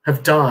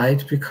have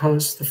died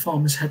because the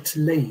farmers had to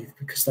leave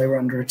because they were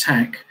under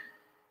attack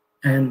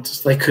and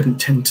they couldn't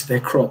tend to their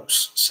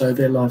crops, so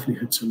their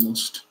livelihoods are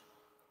lost.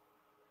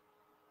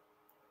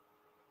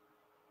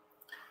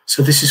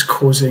 So this is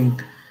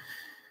causing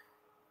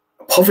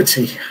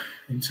poverty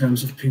in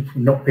terms of people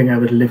not being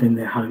able to live in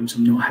their homes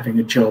and not having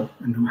a job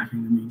and not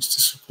having the means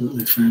to support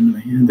their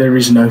family. And there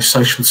is no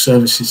social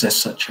services as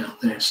such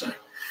out there. So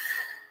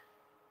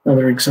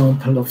another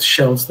example of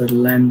shells that are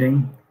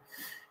landing.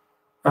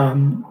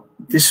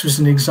 This was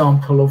an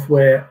example of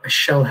where a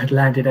shell had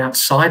landed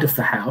outside of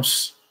the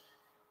house,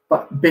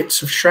 but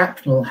bits of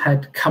shrapnel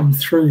had come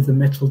through the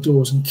metal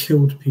doors and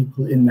killed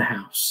people in the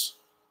house.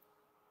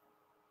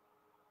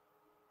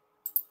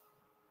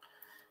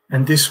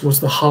 And this was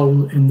the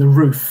hole in the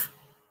roof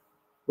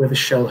where the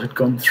shell had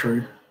gone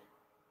through.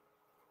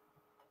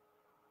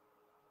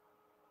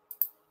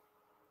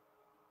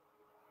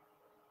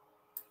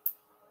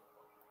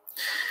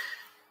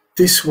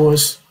 This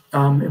was,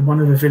 in one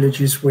of the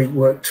villages we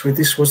worked with,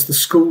 this was the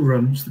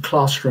schoolrooms, the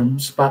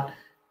classrooms, but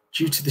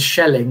due to the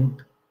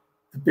shelling,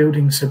 the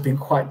buildings had been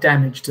quite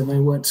damaged and they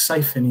weren't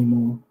safe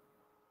anymore,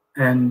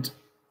 and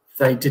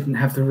they didn't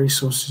have the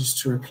resources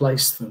to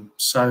replace them.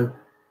 So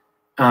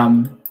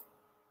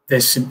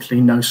there's simply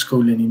no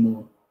school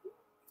anymore.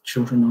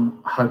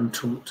 Children are home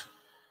taught.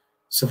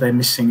 So they're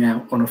missing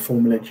out on a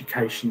formal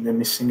education. They're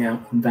missing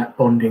out on that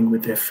bonding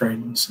with their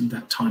friends and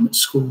that time at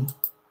school.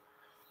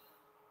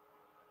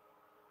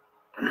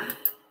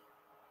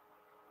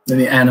 Then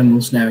the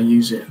animals now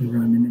use it and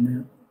roam in and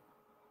out.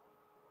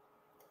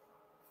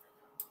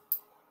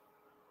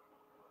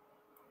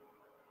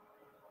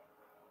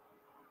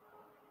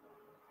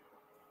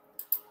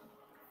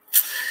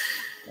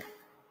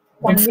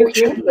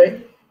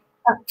 Unfortunately.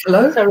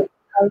 Hello? Sorry.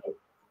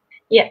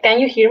 Yeah, can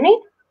you hear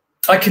me?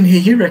 I can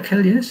hear you,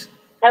 Raquel, yes.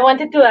 I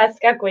wanted to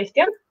ask a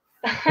question.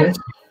 Yes.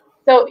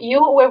 So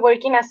you were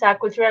working as a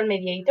cultural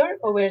mediator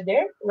over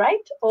there,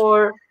 right?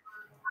 Or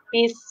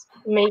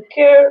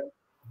peacemaker?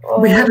 Or...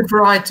 We had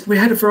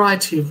a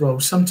variety of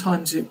roles.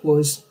 Sometimes it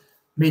was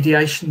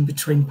mediation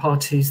between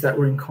parties that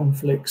were in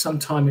conflict.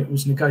 Sometimes it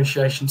was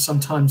negotiation.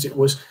 Sometimes it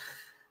was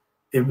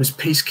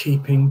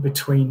peacekeeping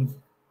between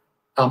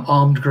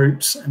armed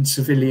groups and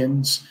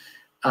civilians.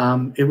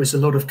 It was a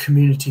lot of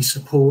community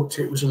support.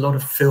 It was a lot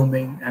of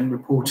filming and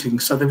reporting.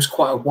 So there was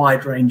quite a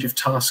wide range of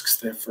tasks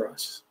there for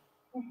us.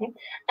 Mm-hmm.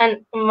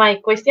 And my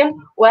question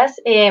was,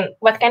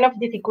 what kind of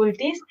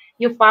difficulties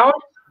you found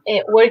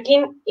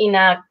working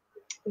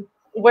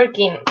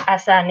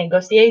as a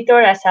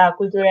negotiator, as a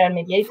cultural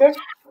mediator,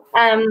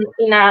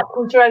 in a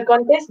cultural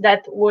context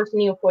that was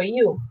new for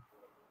you?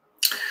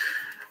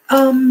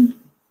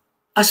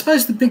 I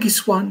suppose the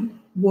biggest one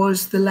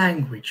was the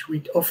language.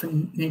 We'd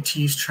often need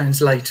to use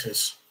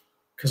translators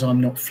because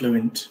I'm not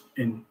fluent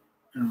in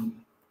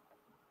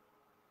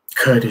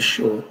Kurdish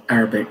or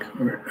Arabic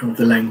or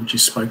the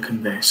languages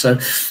spoken there. So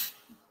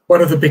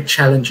one of the big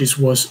challenges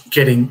was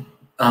getting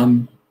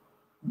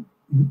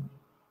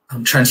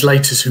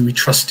translators who we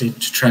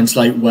trusted to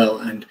translate well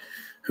and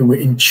who were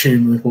in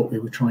tune with what we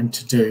were trying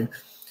to do.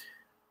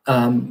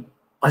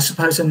 I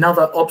suppose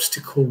another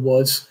obstacle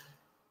was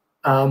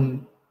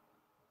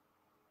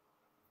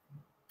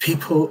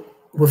people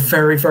were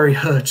very, very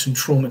hurt and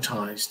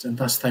traumatized, and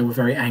thus they were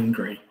very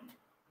angry.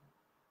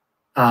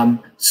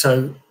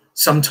 So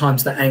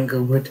sometimes the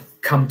anger would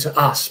come to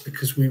us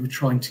because we were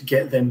trying to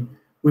get them,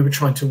 we were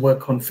trying to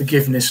work on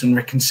forgiveness and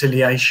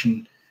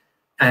reconciliation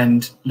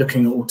and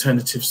looking at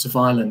alternatives to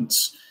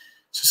violence.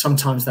 So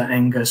sometimes that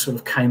anger sort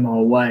of came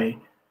our way.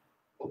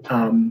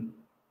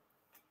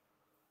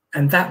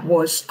 And that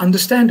was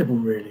understandable,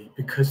 really,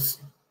 because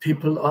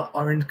people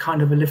are in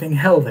kind of a living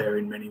hell there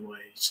in many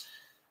ways.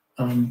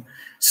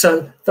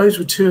 So those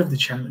were two of the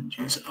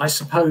challenges. I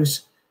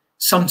suppose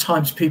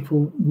sometimes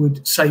people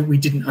would say we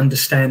didn't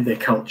understand their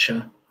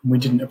culture and we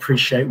didn't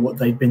appreciate what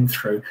they'd been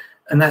through.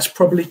 And that's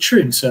probably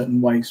true in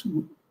certain ways.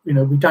 You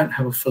know, we don't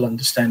have a full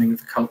understanding of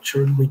the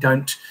culture, and we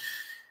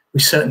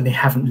certainly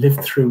haven't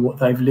lived through what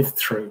they've lived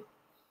through.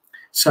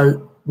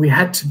 So we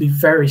had to be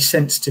very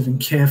sensitive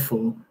and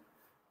careful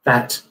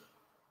that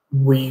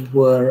we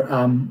were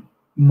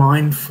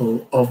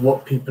mindful of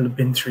what people have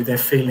been through, their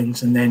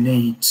feelings and their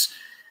needs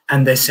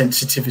and their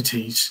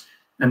sensitivities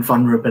and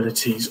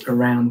vulnerabilities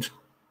around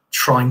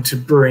trying to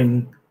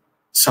bring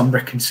some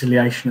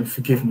reconciliation and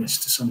forgiveness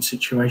to some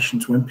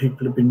situations when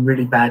people have been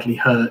really badly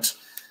hurt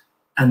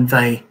and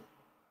they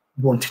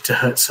wanted to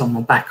hurt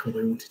someone back or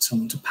they wanted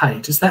someone to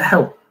pay. Does that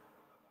help?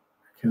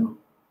 Cool.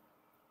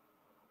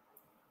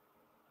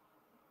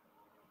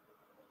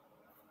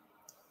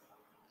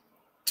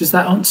 Does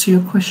that answer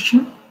your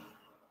question?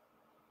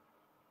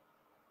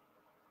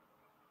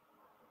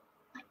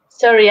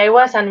 Sorry, I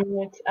was on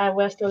mute. I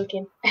was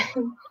talking.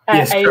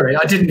 Yes, sorry,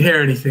 I didn't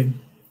hear anything.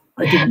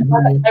 I didn't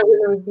hear you. I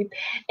will repeat.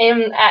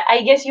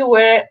 I guess you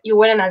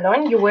weren't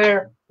alone. You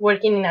were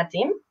working in a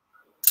team.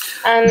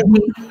 And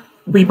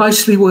we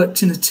mostly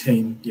worked in a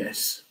team,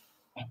 yes.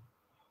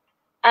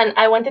 And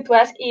I wanted to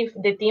ask if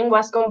the team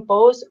was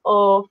composed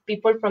of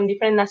people from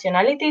different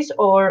nationalities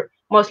or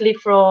mostly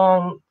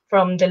from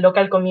the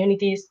local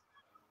communities,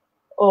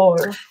 or...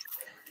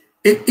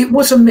 It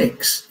was a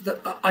mix.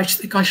 I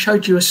think I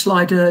showed you a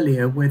slide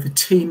earlier where the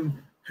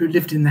team who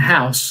lived in the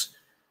house,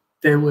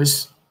 there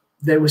was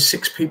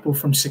 6 people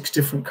from 6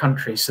 different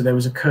countries. So there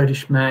was a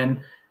Kurdish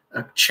man,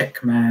 a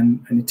Czech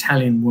man, an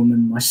Italian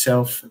woman,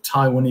 myself, a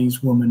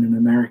Taiwanese woman, an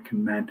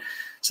American man.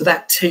 So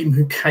that team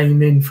who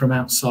came in from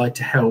outside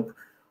to help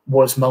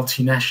was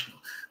multinational.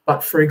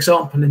 But for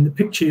example, in the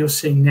picture you're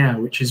seeing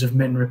now, which is of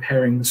men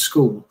repairing the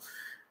school,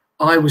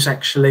 I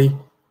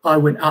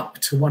went up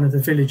to one of the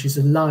villages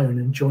alone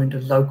and joined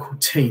a local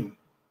team.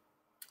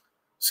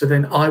 So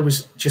then I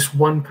was just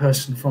one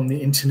person from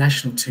the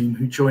international team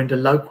who joined a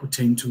local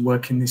team to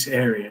work in this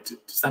area.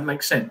 Does that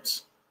make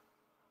sense?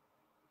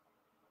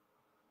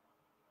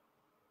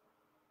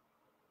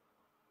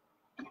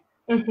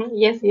 Mm-hmm.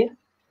 Yes, yes.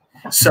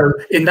 So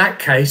in that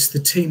case, the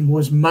team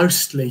was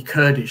mostly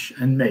Kurdish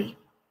and me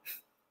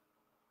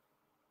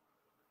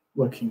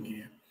working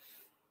here.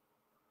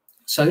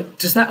 So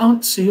does that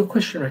answer your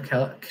question,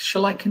 Raquel?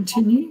 Shall I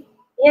continue?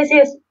 Yes,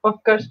 yes,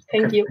 of course.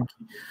 Thank you.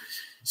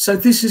 So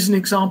this is an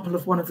example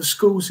of one of the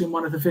schools in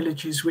one of the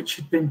villages which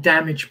had been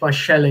damaged by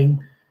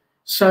shelling.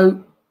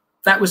 So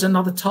that was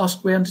another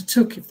task we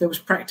undertook. If there was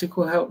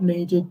practical help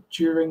needed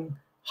during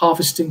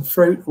harvesting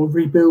fruit or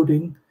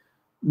rebuilding,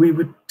 we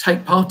would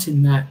take part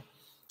in that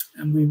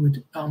and we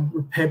would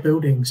repair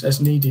buildings as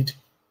needed.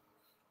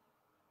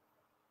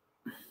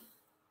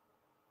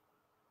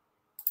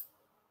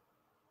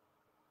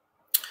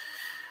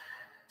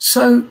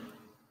 So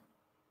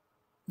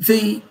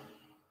the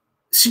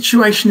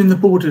situation in the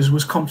borders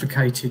was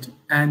complicated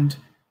and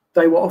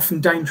they were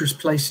often dangerous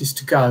places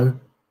to go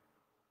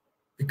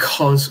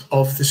because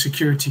of the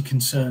security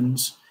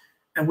concerns.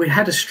 And we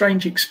had a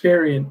strange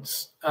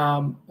experience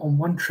on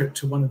one trip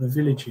to one of the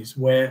villages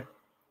where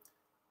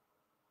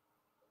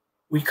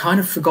we kind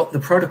of forgot the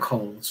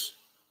protocols.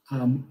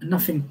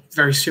 Nothing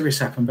very serious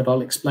happened, but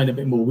I'll explain a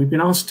bit more. We've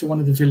been asked to one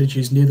of the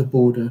villages near the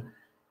border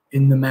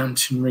in the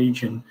mountain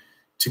region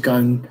to go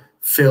and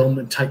film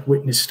and take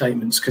witness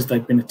statements because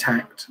they'd been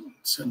attacked.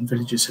 Certain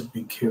villagers had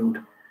been killed.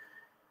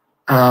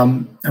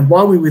 And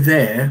while we were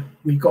there,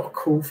 we got a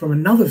call from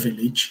another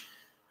village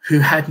who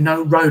had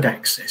no road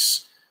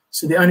access.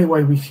 So the only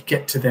way we could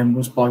get to them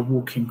was by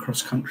walking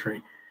cross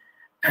country.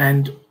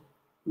 And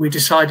we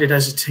decided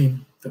as a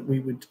team that we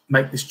would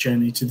make this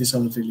journey to this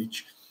other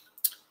village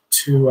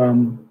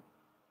to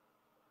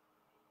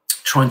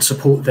try and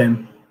support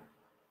them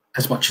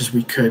as much as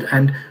we could.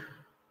 And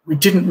we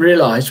didn't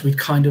realize we'd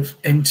kind of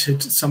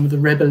entered some of the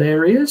rebel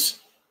areas.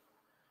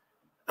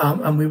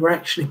 And we were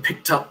actually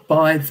picked up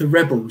by the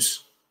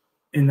rebels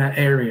in that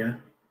area.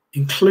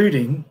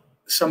 including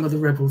some of the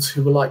rebels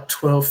who were like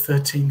 12,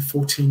 13,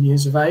 14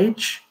 years of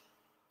age,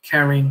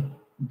 carrying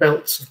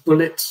belts of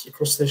bullets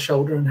across their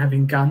shoulder and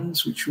having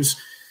guns, which was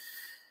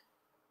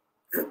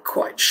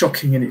quite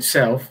shocking in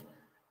itself.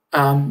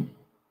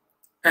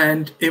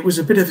 And it was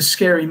a bit of a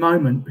scary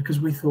moment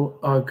because we thought,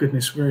 oh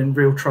goodness, we're in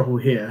real trouble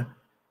here.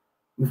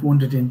 We've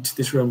wandered into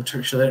this rebel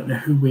territory, they don't know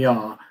who we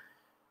are.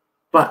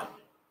 But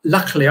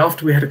luckily,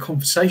 after we had a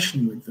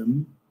conversation with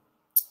them,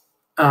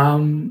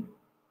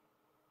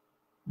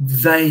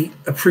 they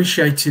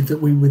appreciated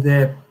that we were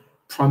there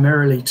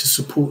primarily to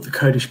support the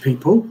Kurdish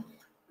people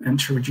and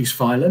to reduce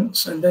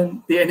violence. And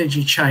then the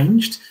energy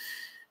changed,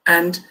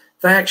 and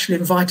they actually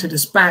invited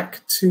us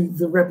back to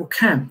the rebel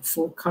camp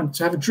for kind of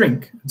to have a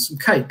drink and some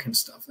cake and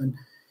stuff. And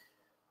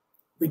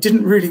we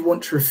didn't really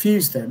want to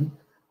refuse them,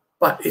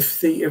 but if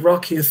the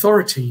Iraqi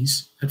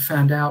authorities had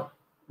found out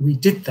we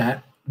did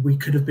that, we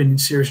could have been in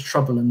serious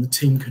trouble and the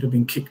team could have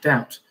been kicked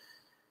out.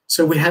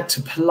 So we had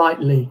to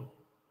politely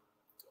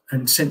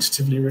and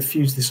sensitively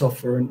refuse this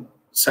offer and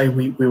say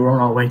we were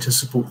on our way to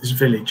support this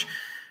village.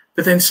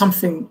 But then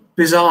something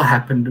bizarre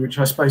happened, which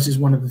I suppose is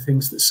one of the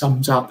things that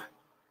sums up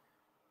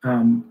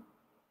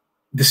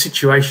the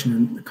situation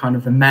and the kind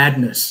of the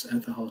madness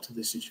at the heart of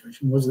this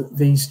situation, was that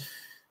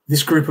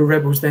this group of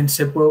rebels then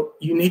said, well,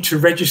 you need to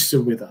register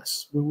with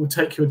us. We will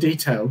take your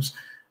details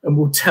and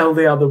we'll tell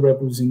the other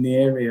rebels in the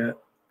area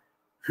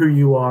who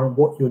you are and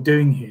what you're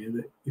doing here,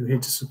 that you're here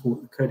to support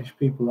the Kurdish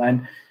people,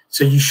 and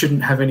so you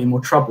shouldn't have any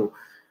more trouble.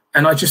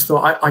 And I just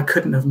thought I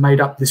couldn't have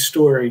made up this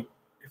story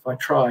if I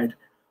tried,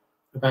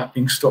 about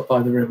being stopped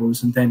by the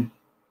rebels and then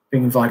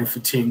being invited for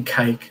tea and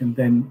cake and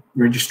then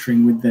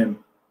registering with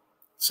them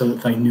so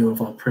that they knew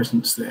of our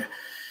presence there.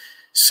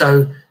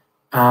 So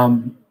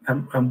and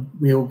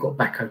we all got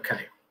back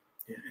okay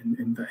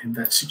in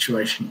that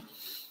situation.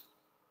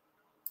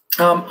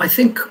 I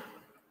think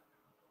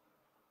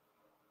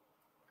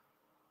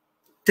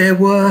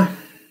there's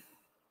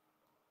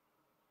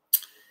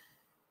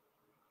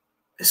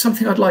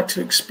something I'd like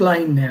to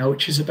explain now,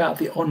 which is about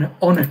the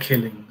honor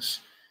killings.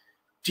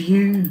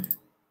 Does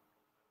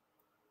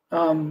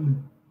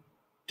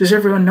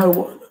everyone know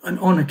what an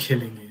honor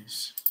killing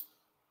is?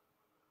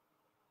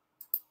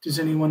 Does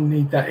anyone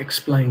need that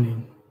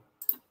explaining?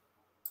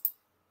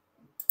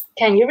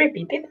 Can you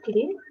repeat it,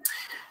 please?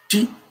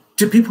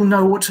 Do people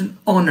know what an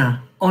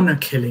honor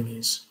killing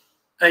is?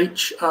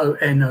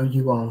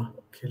 HONOUR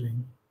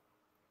killing.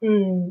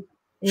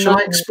 Shall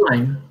I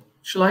explain?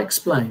 Shall I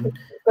explain?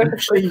 And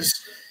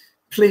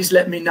please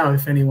let me know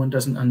if anyone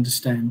doesn't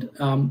understand.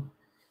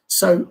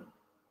 So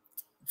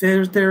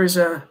there is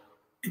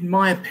in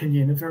my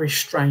opinion, a very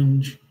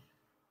strange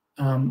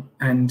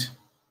and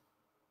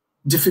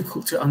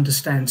difficult to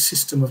understand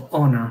system of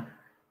honor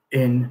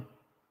in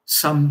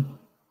some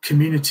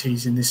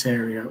communities in this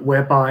area,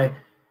 whereby,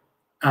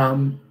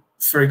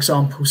 for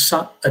example,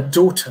 a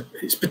daughter,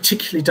 it's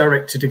particularly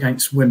directed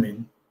against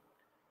women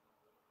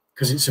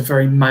because it's a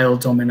very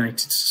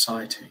male-dominated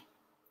society.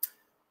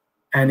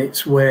 And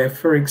it's where,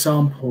 for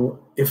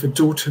example, if a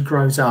daughter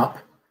grows up,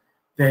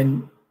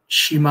 then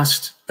she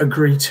must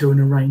agree to an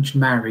arranged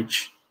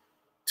marriage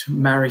to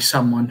marry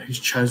someone who's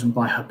chosen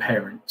by her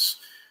parents.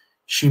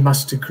 She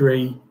must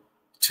agree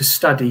to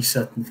study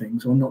certain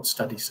things or not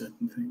study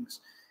certain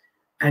things.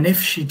 And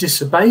if she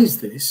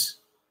disobeys this,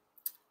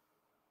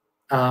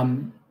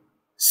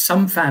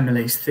 some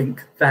families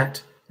think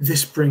that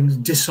this brings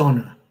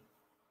dishonor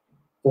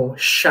or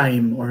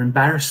shame or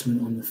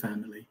embarrassment on the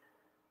family,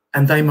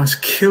 and they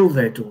must kill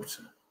their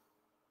daughter.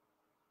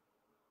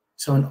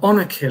 So an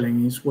honor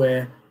killing is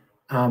where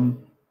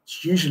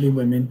it's usually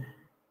women,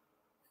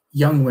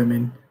 young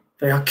women,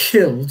 they are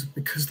killed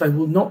because they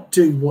will not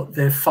do what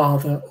their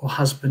father or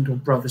husband or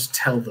brothers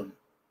tell them.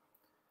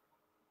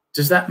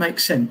 Does that make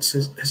sense?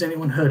 Has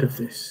anyone heard of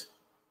this?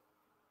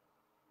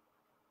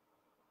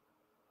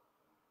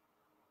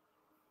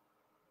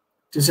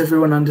 Does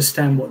everyone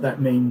understand what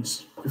that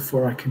means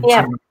before I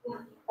continue?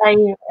 Yeah,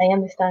 I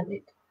understand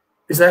it.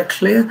 Is that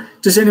clear?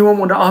 Does anyone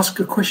want to ask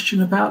a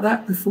question about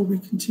that before we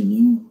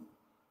continue?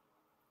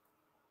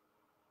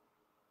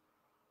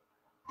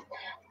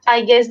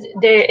 I guess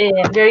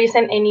there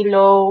isn't any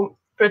law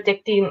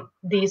protecting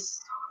these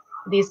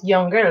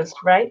young girls,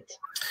 right?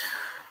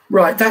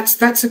 Right,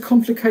 that's a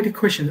complicated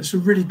question. That's a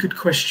really good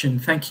question.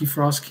 Thank you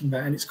for asking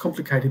that. And it's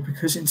complicated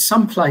because in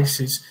some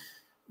places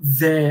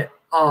there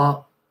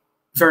are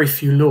very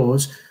few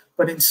laws,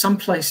 but in some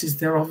places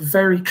there are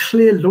very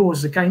clear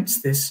laws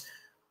against this,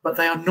 but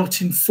they are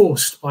not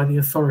enforced by the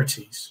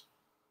authorities.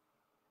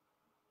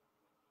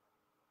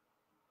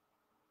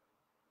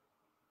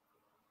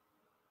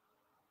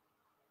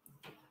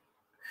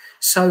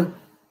 So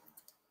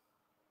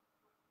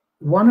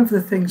one of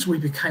the things we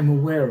became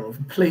aware of,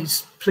 and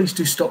please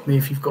do stop me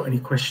if you've got any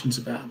questions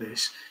about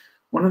this.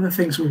 One of the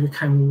things we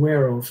became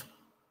aware of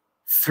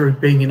through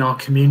being in our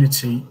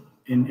community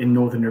in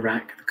northern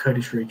Iraq, the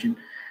Kurdish region,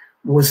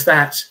 was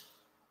that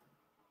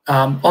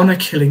honor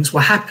killings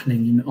were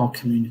happening in our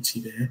community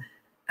there,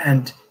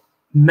 and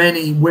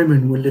many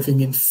women were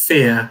living in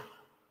fear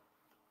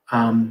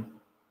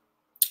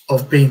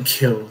of being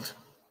killed.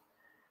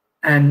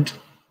 And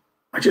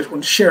I just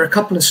want to share a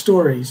couple of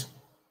stories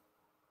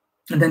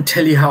and then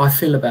tell you how I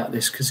feel about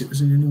this, because it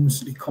was an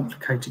enormously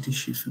complicated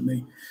issue for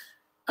me.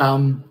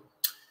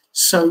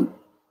 So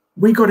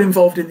we got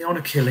involved in the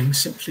honour killing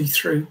simply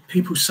through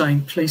people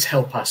saying, please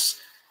help us,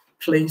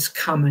 please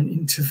come and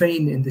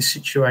intervene in this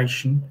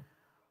situation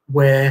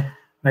where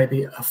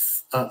maybe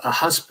a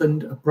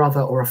husband, a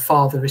brother or a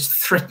father is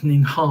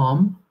threatening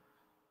harm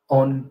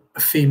on a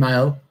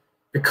female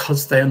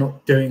because they are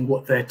not doing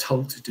what they're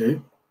told to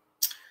do.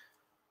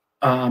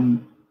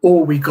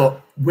 Or we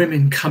got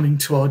women coming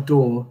to our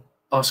door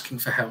asking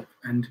for help.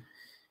 And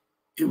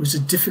it was a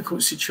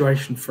difficult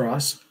situation for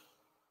us,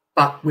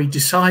 but we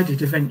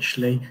decided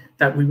eventually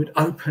that we would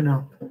open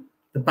up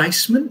the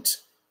basement,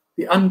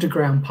 the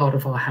underground part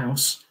of our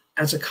house,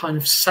 as a kind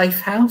of safe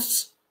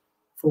house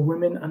for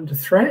women under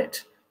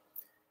threat.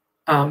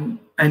 And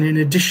in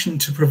addition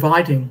to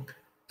providing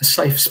a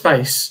safe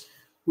space,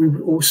 we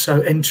would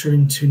also enter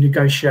into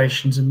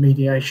negotiations and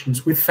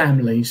mediations with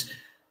families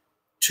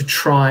to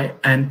try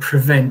and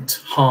prevent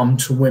harm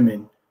to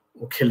women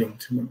or killing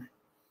to women.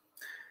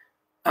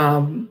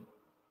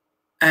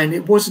 And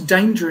it was a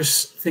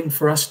dangerous thing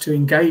for us to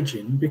engage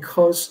in,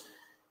 because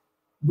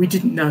we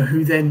didn't know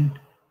who then,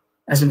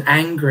 as an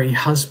angry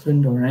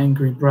husband or an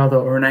angry brother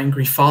or an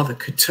angry father,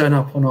 could turn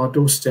up on our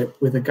doorstep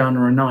with a gun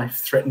or a knife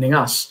threatening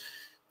us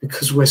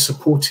because we're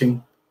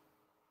supporting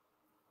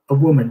a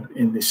woman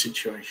in this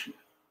situation.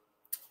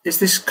 Is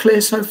this clear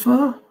so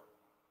far?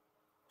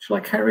 Shall I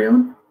carry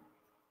on?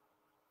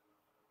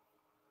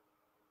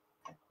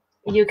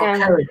 You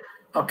can.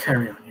 I'll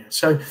carry on, yeah.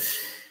 So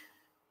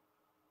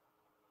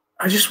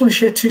I just want to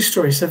share two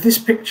stories. So this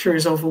picture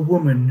is of a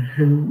woman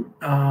who,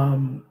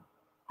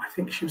 I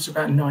think she was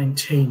about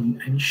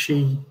 19, and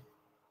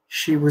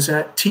she was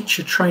at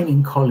teacher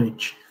training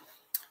college,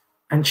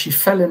 and she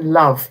fell in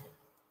love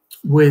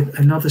with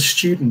another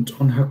student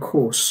on her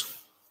course.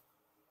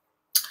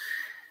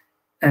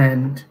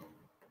 And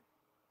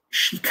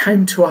she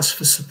came to us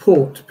for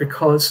support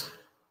because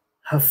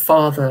her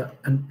father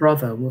and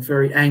brother were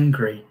very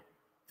angry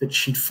that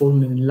she'd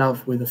fallen in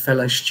love with a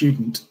fellow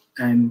student,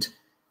 and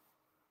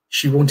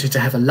she wanted to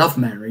have a love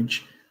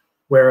marriage,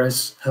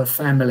 whereas her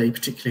family,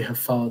 particularly her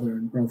father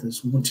and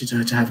brothers, wanted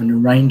her to have an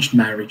arranged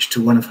marriage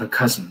to one of her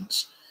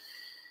cousins.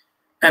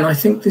 And I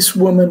think this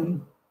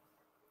woman,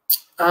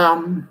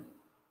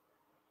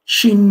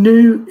 she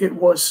knew it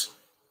was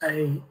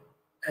a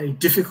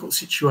difficult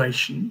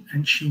situation,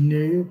 and she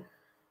knew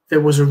there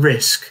was a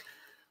risk,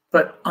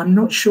 but I'm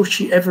not sure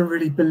she ever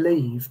really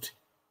believed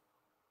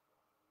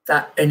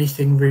that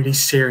anything really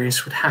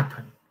serious would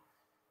happen.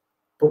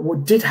 But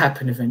what did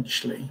happen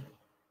eventually,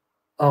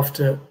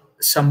 after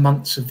some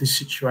months of this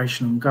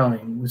situation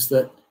ongoing, was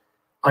that,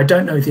 I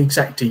don't know the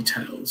exact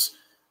details,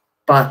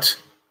 but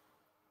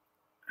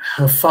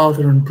her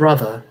father and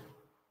brother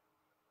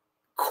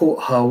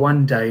caught her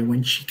one day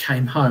when she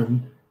came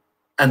home,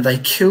 and they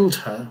killed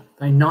her,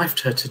 they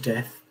knifed her to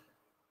death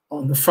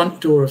on the front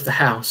door of the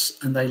house,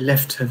 and they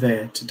left her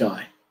there to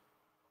die.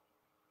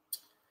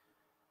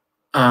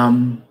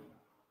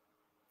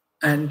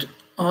 And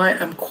I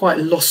am quite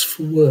lost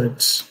for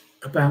words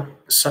about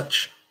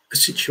such a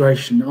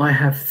situation. I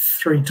have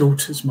 3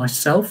 daughters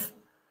myself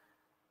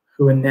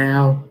who are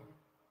now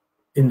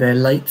in their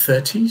late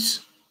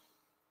 30s,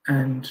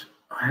 and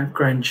I have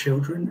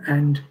grandchildren,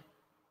 and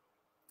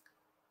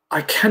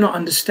I cannot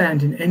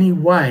understand in any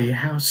way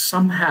how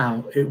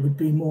somehow it would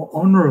be more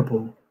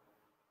honourable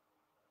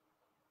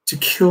to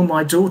kill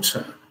my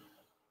daughter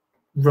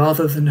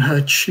rather than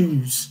her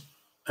choose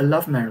a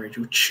love marriage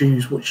or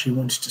choose what she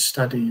wanted to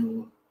study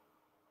or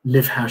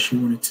live how she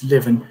wanted to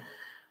live. And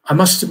I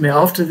must admit,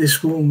 after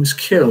this woman was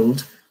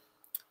killed,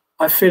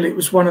 I feel it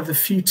was one of the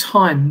few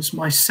times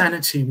my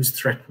sanity was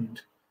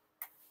threatened.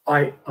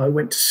 I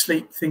went to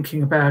sleep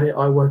thinking about it.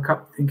 I woke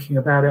up thinking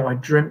about it. I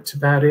dreamt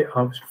about it.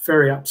 I was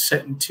very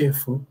upset and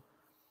tearful.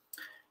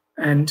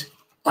 And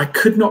I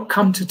could not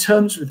come to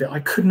terms with it. I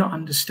could not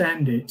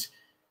understand it.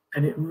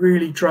 And it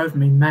really drove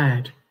me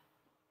mad.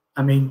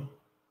 I mean,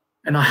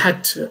 and I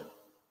had to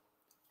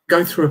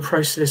go through a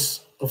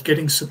process of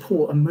getting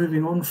support and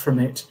moving on from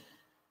it,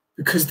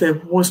 because there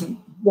wasn't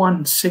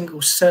one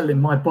single cell in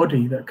my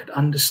body that could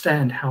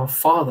understand how a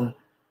father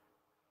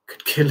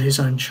could kill his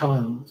own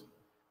child.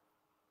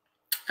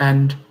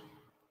 And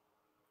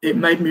it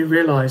made me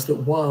realize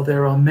that while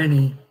there are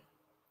many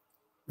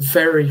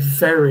very,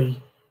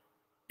 very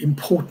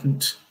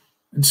important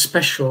and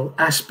special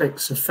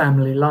aspects of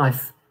family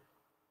life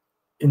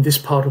in this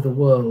part of the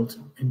world,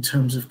 in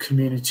terms of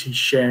community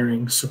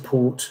sharing,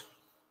 support,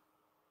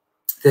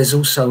 there's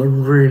also a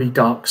really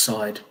dark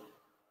side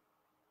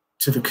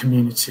to the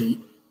community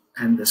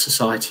and the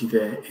society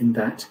there, in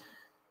that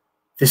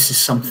this is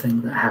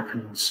something that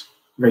happens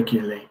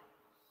regularly.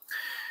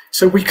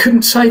 So we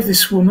couldn't save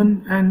this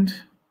woman, and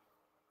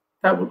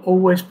that will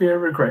always be a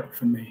regret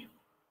for me.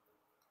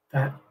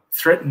 That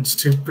threatens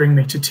to bring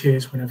me to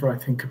tears whenever I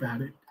think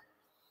about it.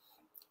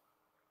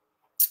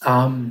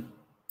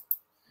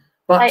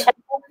 But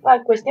a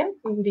question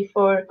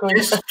before going.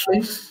 Yes,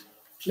 please.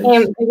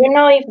 Do you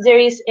know if there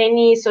is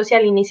any social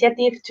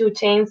initiative to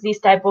change this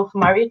type of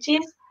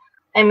marriages?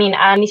 I mean,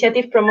 an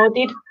initiative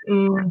promoted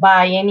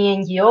by any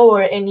NGO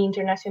or any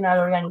international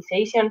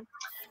organization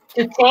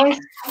to change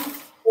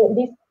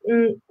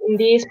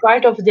this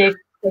part of the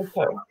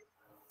culture?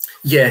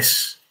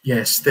 Yes,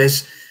 yes.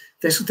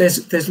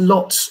 There's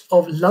lots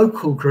of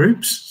local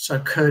groups, so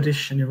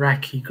Kurdish and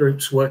Iraqi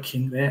groups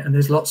working there, and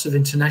there's lots of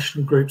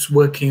international groups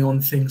working on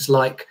things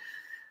like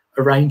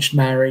arranged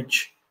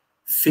marriage,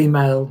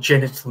 female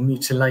genital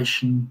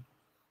mutilation,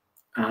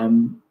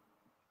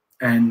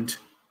 and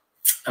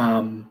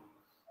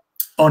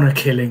honor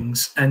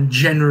killings, and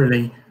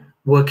generally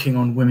working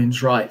on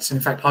women's rights. And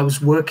in fact, I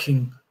was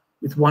working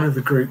with one of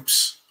the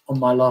groups on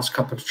my last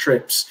couple of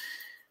trips,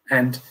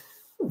 and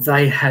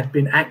they had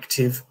been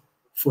active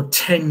for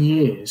 10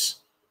 years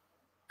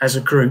as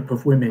a group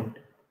of women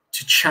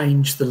to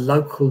change the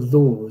local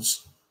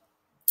laws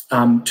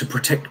to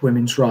protect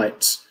women's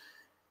rights.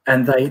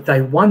 And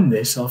they won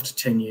this after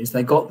 10 years.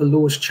 They got the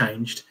laws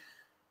changed,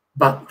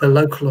 but the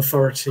local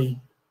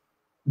authority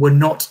were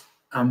not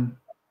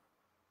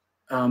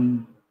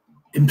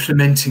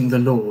implementing the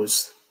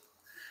laws.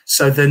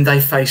 So then they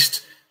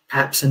faced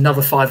perhaps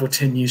another 5 or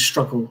 10 years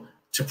struggle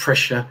to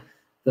pressure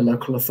the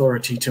local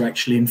authority to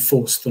actually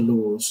enforce the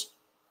laws.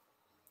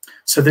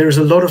 So there is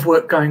a lot of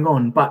work going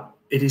on, but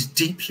it is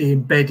deeply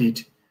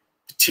embedded,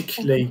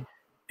 particularly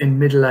in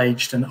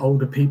middle-aged and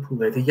older people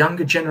there. The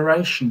younger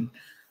generation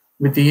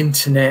with the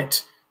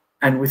internet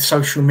and with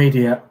social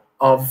media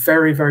are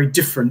very, very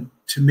different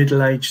to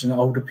middle-aged and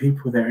older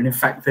people there. And in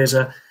fact, there's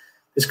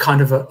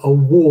kind of a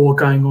war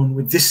going on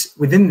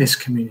within this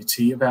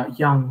community about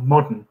young,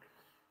 modern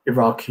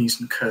Iraqis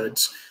and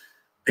Kurds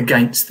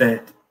against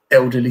their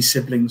elderly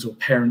siblings or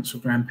parents or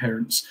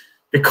grandparents,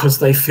 because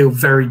they feel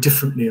very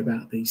differently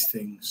about these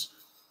things.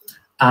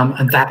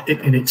 And that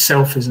in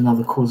itself is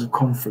another cause of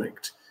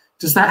conflict.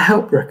 Does that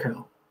help,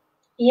 Raquel?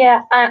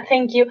 Yeah,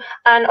 thank you.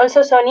 And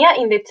also Sonia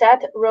in the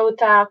chat wrote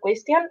a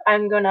question.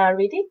 I'm gonna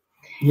read it.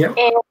 Yeah.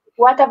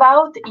 What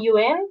about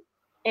UN?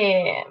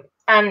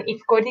 And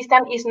if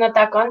Kurdistan is not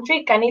a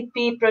country, can it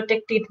be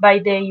protected by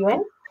the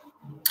UN?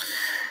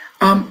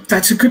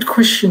 That's a good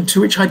question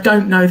to which I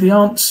don't know the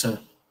answer.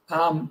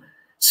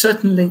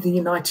 Certainly the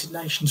United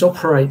Nations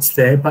operates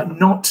there, but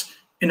not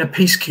in a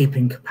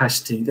peacekeeping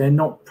capacity. They're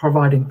not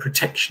providing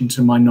protection,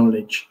 to my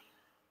knowledge,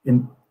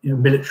 in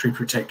military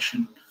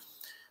protection.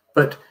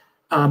 But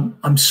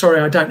I'm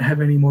sorry, I don't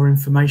have any more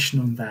information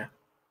on that.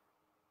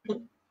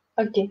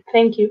 Okay,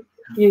 thank you.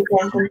 You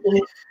can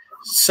continue.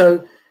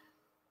 So,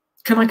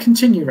 can I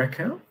continue,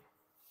 Raquel?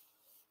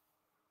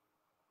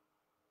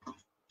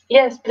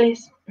 Yes,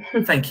 please.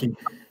 Thank you.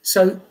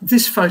 So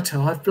this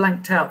photo, I've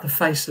blanked out the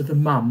face of the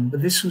mum,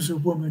 but this was a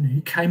woman who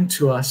came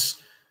to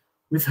us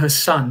with her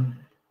son,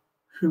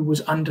 who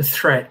was under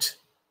threat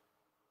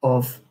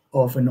of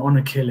an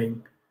honor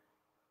killing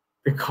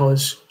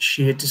because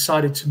she had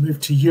decided to move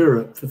to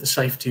Europe for the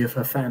safety of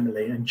her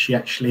family, and she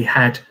actually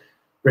had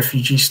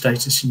refugee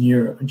status in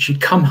Europe, and she'd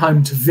come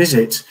home to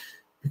visit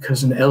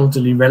because an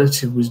elderly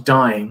relative was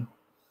dying,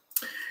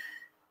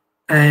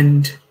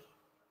 and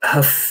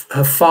her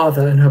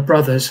father and her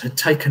brothers had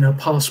taken her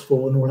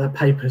passport and all her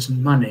papers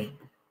and money,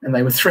 and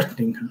they were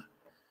threatening her.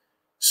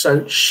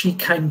 So she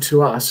came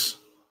to us,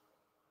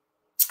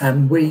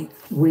 and we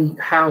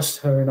housed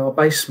her in our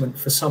basement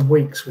for some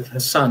weeks with her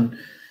son.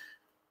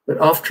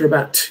 But after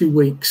about 2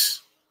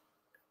 weeks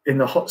in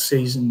the hot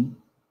season,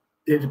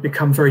 it had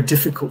become very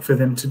difficult for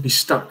them to be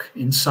stuck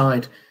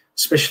inside,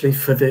 especially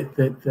for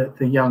the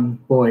young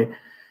boy.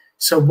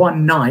 So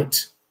one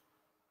night,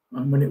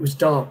 when it was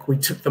dark, we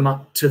took them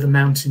up to the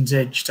mountain's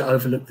edge to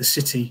overlook the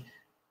city,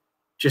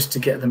 just to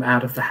get them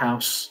out of the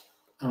house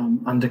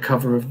under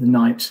cover of the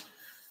night.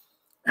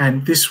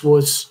 And this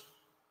was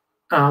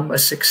a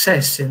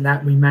success in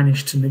that we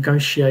managed to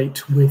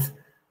negotiate with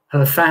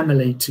her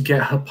family to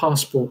get her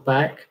passport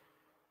back,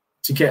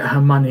 to get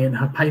her money and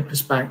her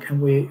papers back,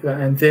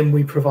 and then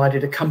we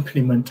provided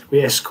accompaniment.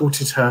 We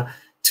escorted her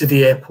to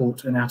the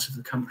airport and out of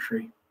the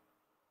country.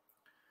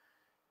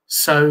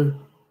 So,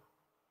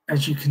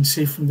 as you can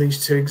see from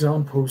these two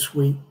examples,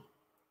 in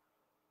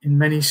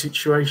many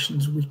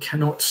situations, we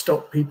cannot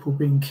stop people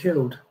being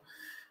killed.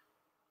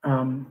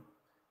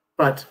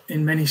 But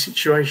in many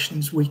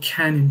situations, we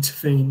can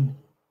intervene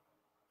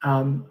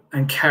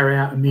and carry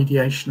out a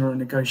mediation or a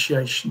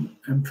negotiation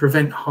and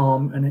prevent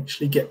harm and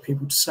actually get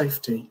people to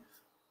safety.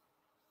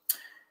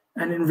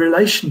 And in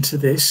relation to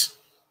this,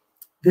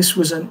 this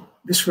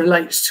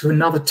relates to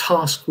another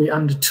task we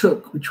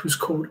undertook, which was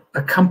called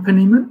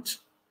accompaniment,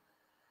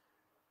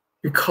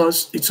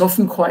 because it's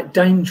often quite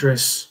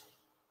dangerous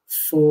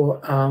for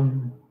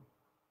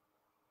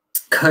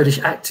Kurdish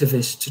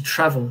activists to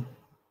travel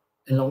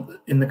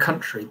in the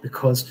country,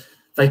 because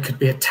they could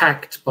be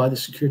attacked by the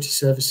security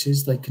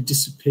services, they could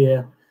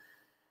disappear.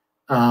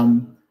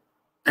 And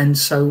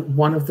so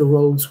one of the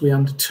roles we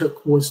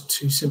undertook was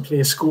to simply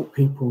escort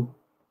people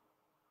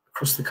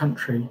across the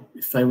country.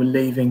 If they were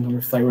leaving or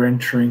if they were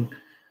entering,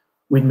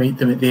 we'd meet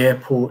them at the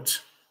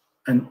airport,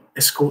 and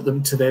escort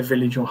them to their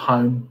village or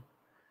home,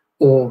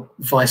 or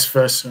vice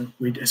versa,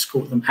 we'd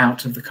escort them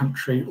out of the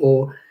country,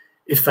 or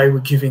if they were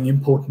giving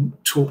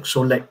important talks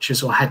or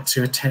lectures or had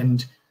to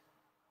attend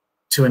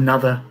to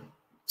another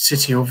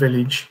city or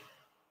village,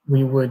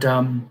 we would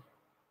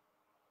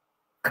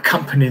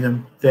accompany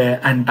them there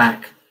and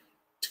back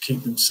to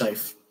keep them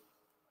safe.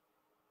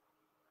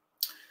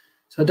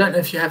 So I don't know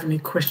if you have any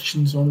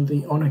questions on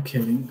the honour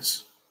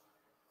killings.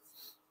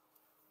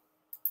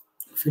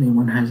 If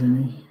anyone has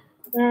any.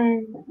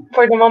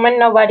 For the moment,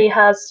 nobody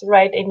has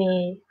write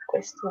any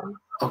question.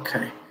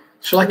 Okay.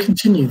 Shall I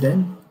continue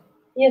then?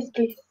 Yes,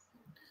 please.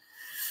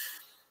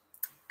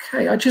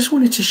 Okay, I just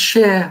wanted to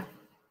share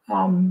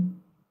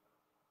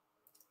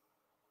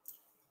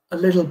a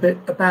little bit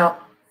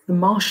about the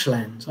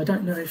marshlands. I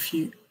don't know if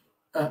you,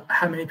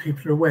 how many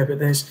people are aware, but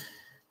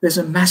there's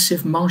a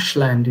massive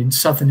marshland in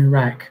southern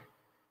Iraq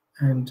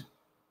and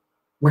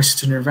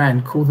western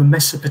Iran called the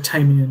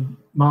Mesopotamian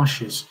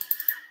marshes.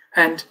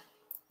 And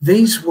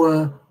these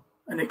were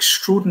an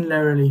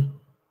extraordinarily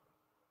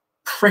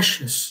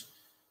precious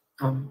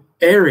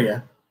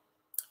area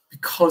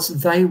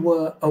because they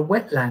were a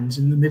wetlands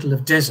in the middle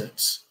of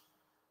deserts,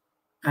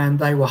 and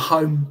they were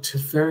home to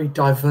very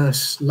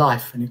diverse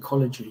life and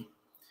ecology.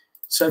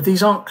 So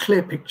these aren't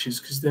clear pictures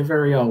because they're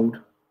very old,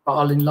 but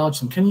I'll enlarge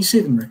them. Can you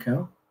see them,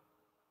 Raquel?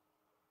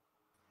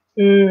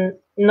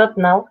 Not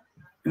now.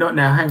 Not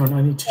now, hang on,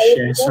 I need to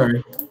share,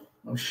 sorry.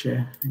 I'll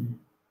share.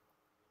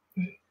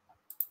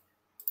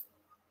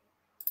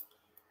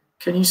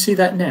 Can you see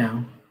that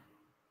now?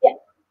 Yeah.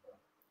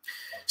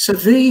 So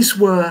these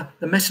were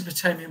the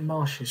Mesopotamian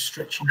marshes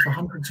stretching for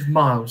hundreds of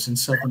miles in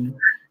southern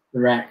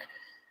Iraq.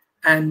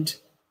 And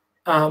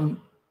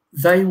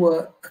they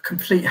were a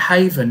complete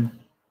haven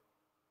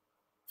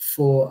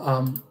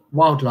for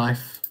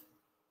wildlife.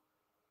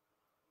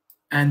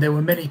 And there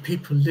were many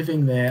people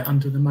living there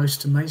under the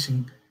most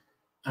amazing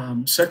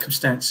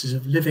circumstances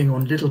of living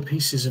on little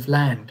pieces of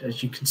land,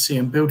 as you can see,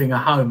 and building a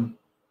home.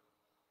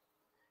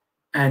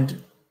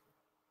 And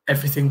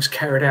everything's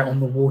carried out on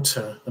the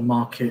water, the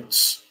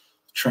markets,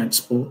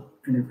 transport,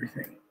 and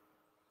everything.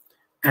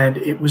 And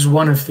it was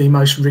one of the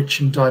most rich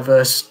and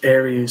diverse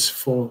areas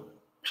for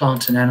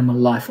plant and animal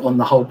life on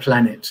the whole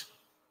planet.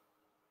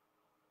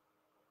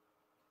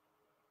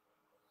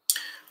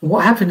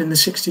 What happened in the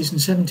 60s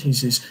and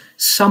 70s is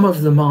some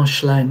of the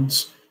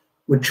marshlands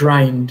were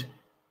drained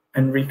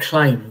and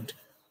reclaimed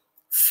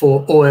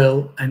for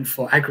oil and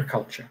for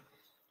agriculture.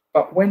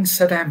 But when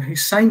Saddam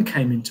Hussein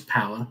came into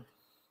power,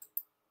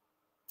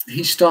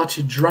 he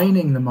started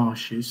draining the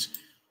marshes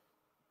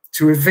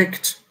to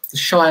evict the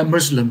Shia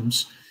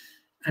Muslims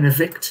and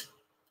evict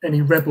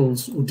any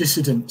rebels or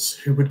dissidents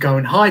who would go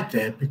and hide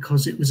there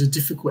because it was a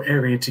difficult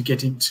area to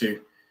get into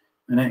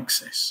and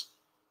access.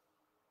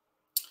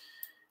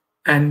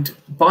 And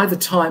by the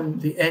time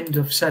the end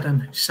of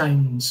Saddam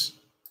Hussein's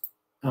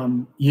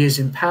years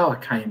in power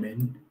came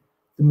in,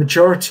 the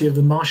majority of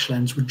the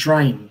marshlands were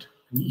drained.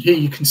 And here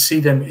you can see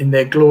them in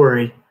their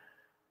glory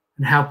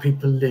and how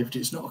people lived.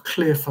 It's not a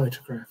clear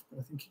photograph, but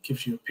I think it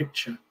gives you a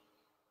picture of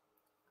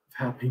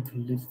how people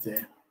lived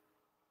there.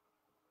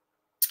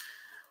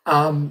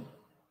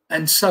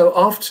 And so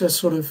after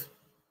sort of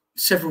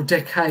several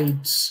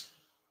decades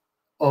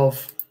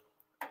of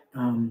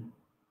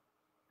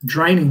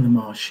draining the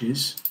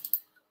marshes,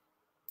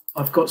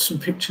 I've got some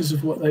pictures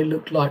of what they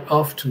looked like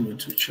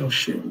afterwards, which I'll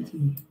share with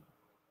you.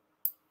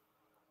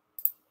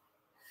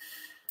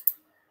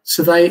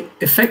 So they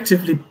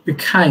effectively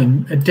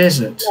became a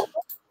desert.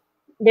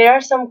 There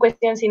are some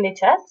questions in the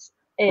chat.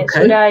 Okay.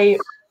 Should I?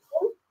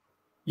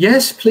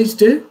 Yes, please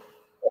do.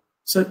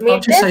 So Mirte? I'll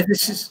just say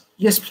this is,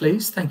 yes,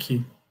 please, thank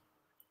you.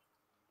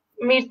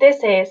 Mirte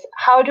says,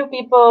 how do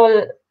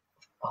people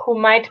who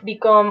might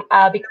become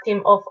a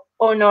victim of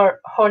honor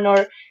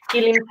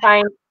killing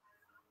find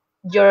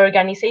your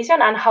organization,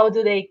 and how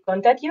do they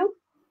contact you?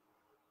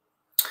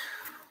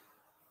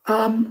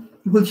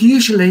 Well,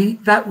 usually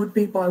that would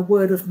be by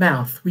word of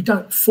mouth. We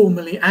don't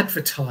formally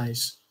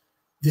advertise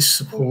this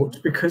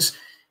support because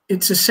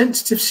it's a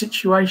sensitive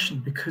situation,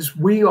 because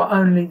we are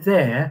only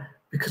there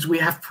because we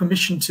have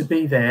permission to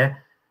be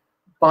there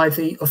by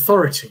the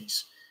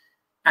authorities.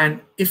 And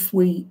if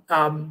we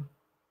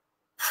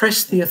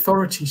press the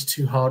authorities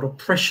too hard, or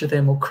pressure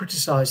them, or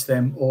criticize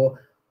them, or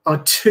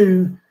are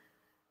too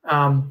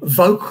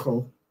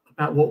vocal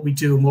about what we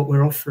do and what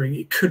we're offering,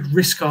 it could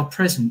risk our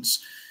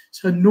presence.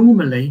 So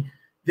normally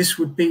this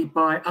would be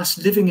by us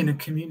living in a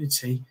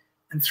community,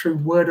 and through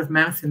word of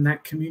mouth in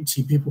that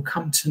community, people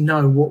come to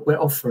know what we're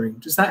offering.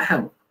 Does that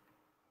help?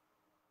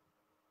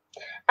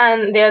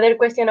 And the other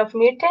question of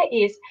Mirte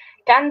is,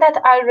 can that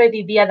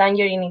already be a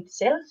danger in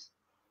itself?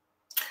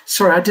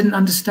 Sorry, I didn't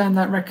understand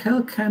that,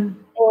 Raquel.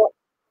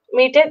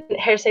 Mirte,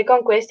 her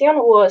second question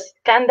was,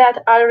 can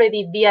that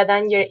already be a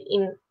danger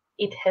in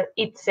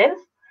itself?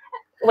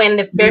 When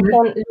the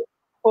person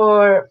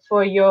looks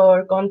for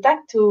your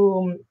contact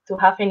to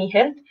have any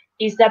help,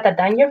 is that a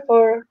danger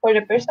for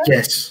the person?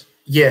 Yes,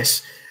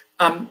 yes.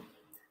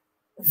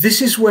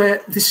 This is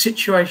where this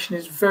situation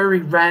is very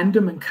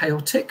random and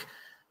chaotic,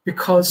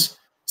 because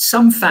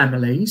some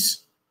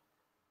families,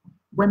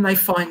 when they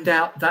find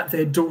out that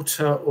their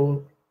daughter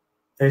or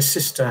their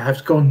sister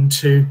has gone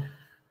to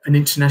an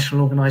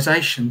international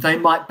organization, they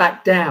might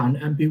back down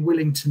and be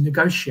willing to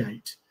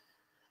negotiate.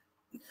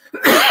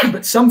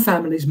 But some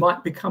families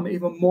might become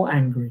even more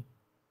angry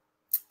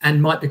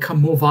and might become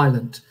more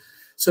violent.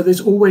 So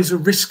there's always a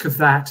risk of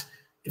that.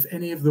 If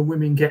any of the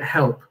women get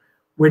help,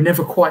 we're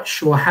never quite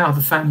sure how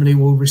the family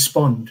will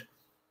respond.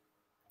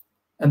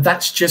 And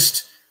that's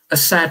just a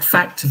sad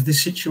fact of the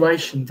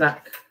situation,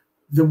 that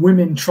the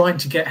women trying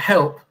to get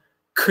help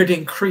could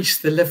increase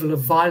the level of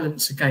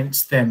violence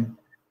against them.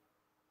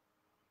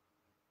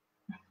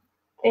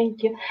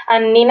 Thank you.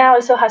 And Nina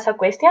also has a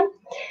question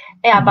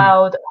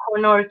about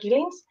honor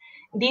killings.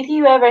 Did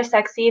you ever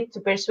succeed to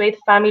persuade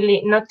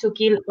family not to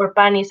kill or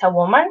punish a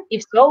woman?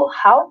 If so,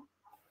 how?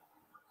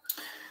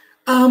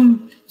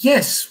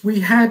 Yes, we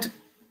had,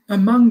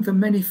 among the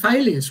many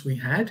failures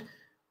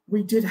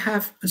we did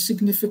have a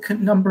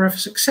significant number of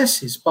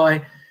successes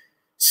by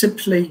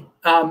simply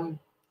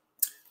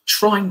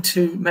trying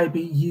to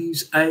maybe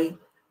use a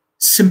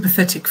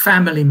sympathetic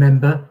family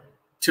member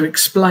to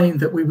explain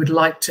that we would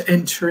like to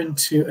enter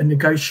into a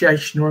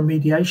negotiation or a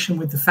mediation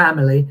with the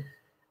family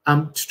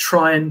to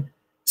try and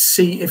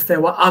see if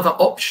there were other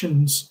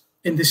options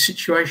in this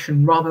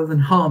situation rather than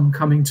harm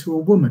coming to a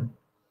woman.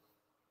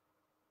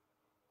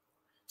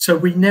 So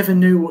we never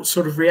knew what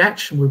sort of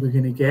reaction we were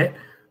going to get,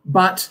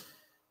 but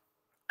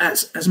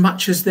as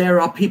much as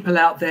there are people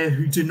out there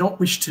who do not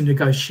wish to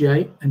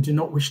negotiate and do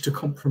not wish to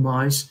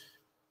compromise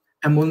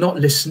and will not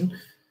listen,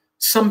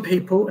 some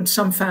people and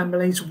some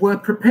families were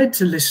prepared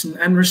to listen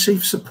and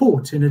receive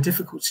support in a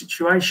difficult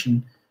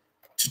situation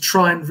to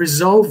try and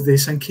resolve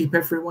this and keep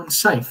everyone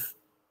safe.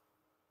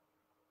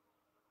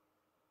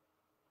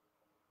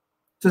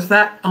 Does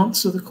that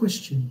answer the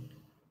question?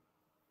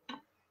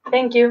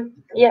 Thank you.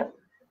 Yeah.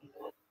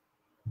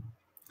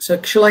 So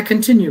shall I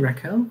continue,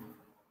 Raquel?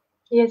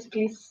 Yes,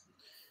 please.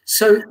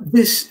 So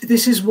this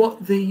is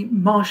what the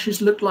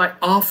marshes look like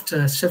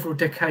after several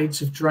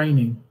decades of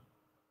draining.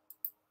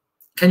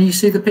 Can you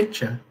see the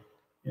picture?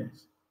 Yes.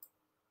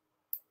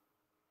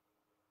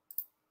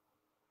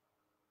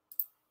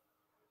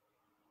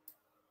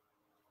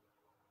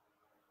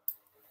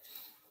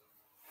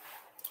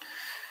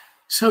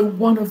 So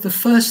one of the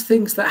first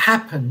things that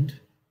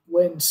happened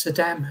when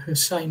Saddam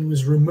Hussein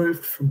was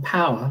removed from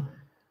power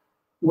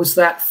was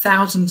that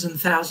thousands and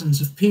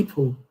thousands of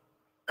people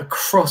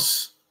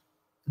across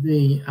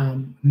the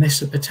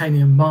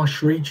Mesopotamian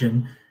marsh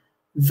region,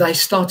 they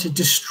started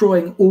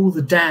destroying all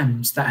the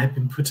dams that had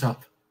been put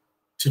up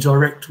to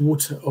direct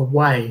water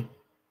away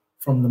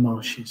from the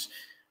marshes.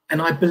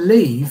 And I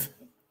believe,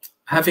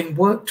 having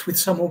worked with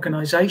some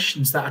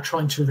organizations that are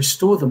trying to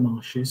restore the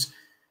marshes,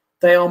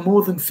 they are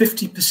more than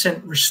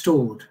 50%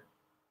 restored.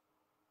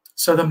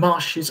 So the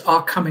marshes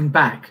are coming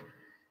back.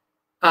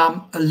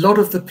 A lot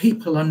of the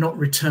people are not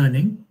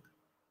returning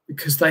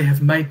because they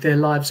have made their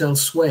lives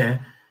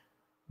elsewhere,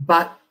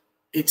 but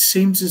it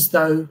seems as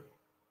though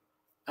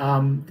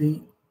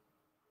the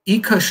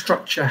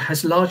ecostructure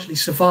has largely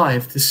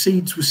survived. The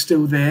seeds were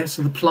still there,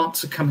 so the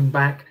plants are coming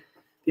back,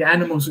 the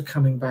animals are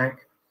coming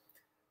back.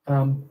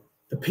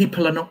 The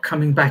people are not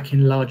coming back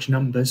in large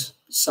numbers,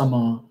 some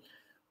are,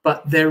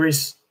 but there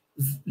is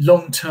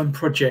long-term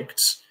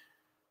projects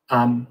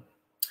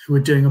who are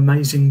doing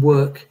amazing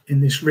work in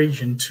this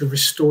region to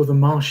restore the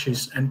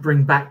marshes and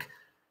bring back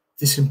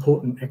this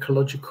important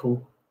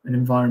ecological and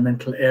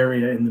environmental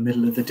area in the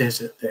middle of the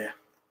desert there.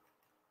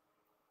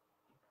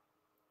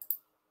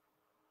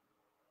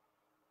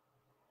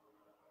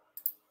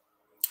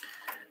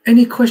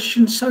 Any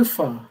questions so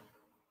far?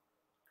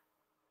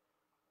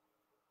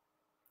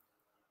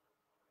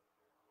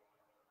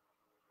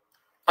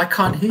 I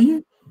can't hear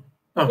you.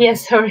 Oh.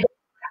 Yes, sorry,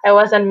 I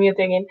was on mute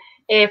again.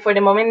 For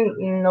the moment,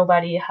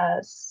 nobody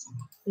has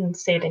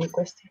said any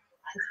question.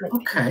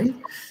 Okay.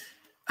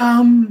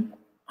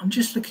 I'm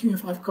just looking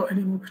if I've got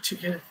any more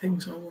particular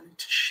things I wanted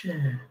to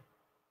share.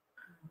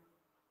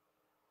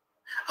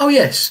 Oh,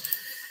 yes.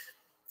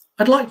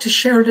 I'd like to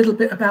share a little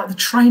bit about the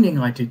training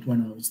I did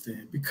when I was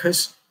there,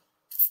 because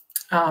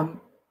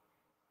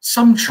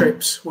some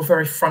trips were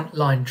very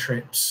frontline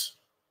trips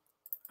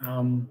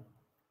and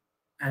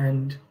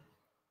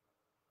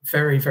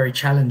very, very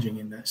challenging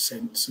in that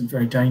sense and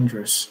very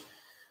dangerous.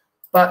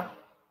 But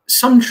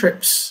some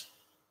trips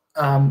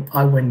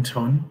I went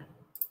on,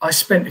 I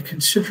spent a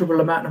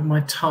considerable amount of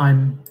my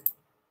time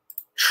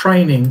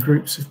training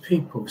groups of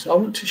people. So I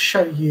want to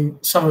show you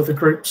some of the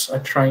groups I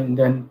trained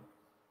and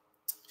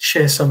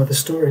share some of the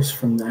stories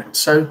from that.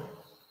 So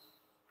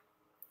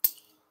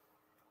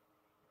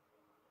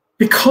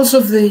because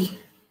of the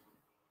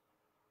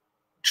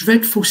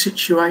dreadful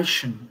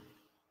situation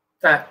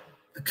that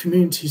the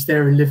communities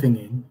there are living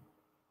in,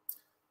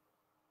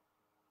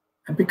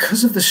 and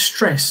because of the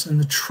stress and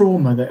the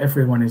trauma that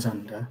everyone is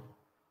under,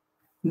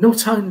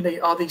 not only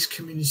are these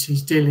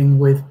communities dealing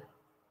with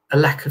a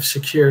lack of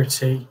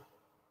security,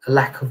 a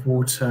lack of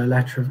water, a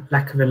lack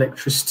of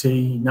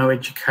electricity, no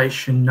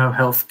education, no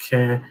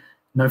healthcare,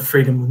 no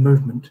freedom of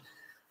movement,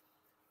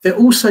 they're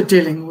also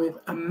dealing with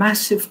a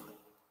massive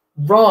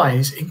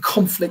rise in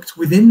conflict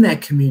within their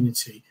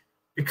community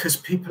because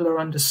people are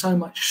under so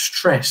much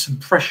stress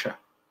and pressure.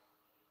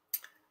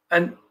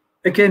 And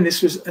again,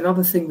 this was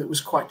another thing that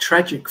was quite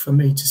tragic for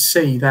me to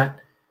see, that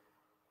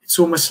it's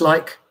almost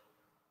like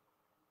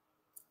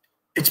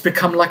it's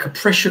become like a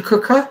pressure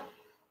cooker,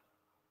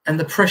 and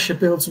the pressure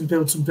builds and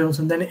builds and builds,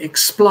 and then it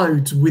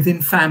explodes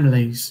within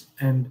families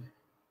and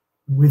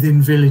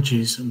within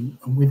villages and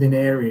within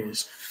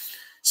areas.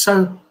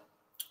 So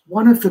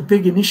one of the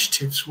big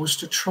initiatives was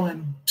to try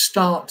and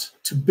start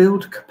to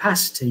build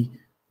capacity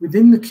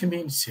within the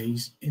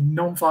communities in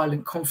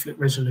non-violent conflict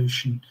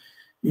resolution,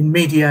 in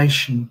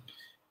mediation,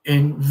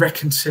 in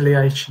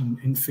reconciliation,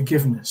 in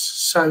forgiveness.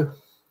 So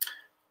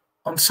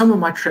on some of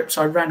my trips,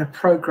 I ran a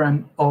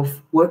program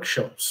of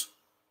workshops.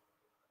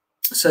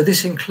 So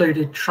this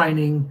included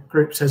training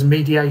groups as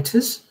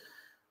mediators,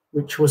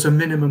 which was a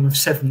minimum of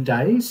 7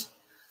 days,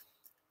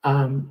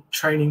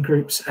 training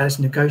groups as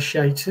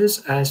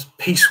negotiators, as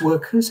peace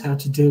workers, how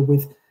to deal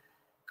with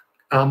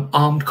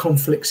armed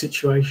conflict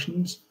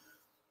situations,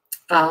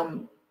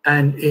 and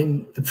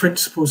in the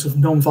principles of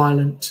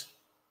non-violent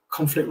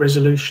conflict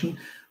resolution.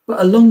 But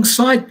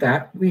alongside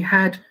that, we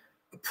had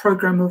a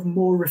program of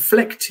more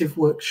reflective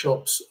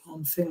workshops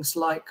on things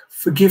like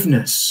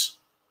forgiveness,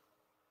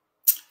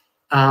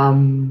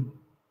 and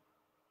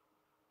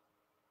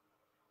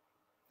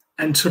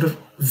sort of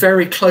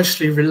very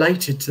closely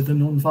related to the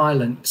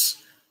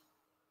non-violence,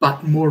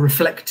 but more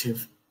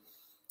reflective.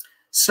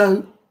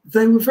 So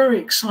they were very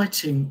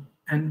exciting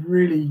and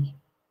really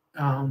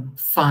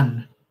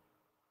fun,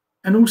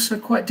 and also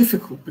quite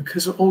difficult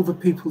because all the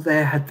people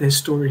there had their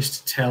stories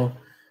to tell,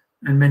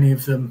 and many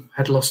of them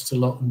had lost a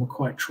lot and were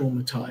quite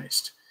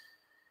traumatized.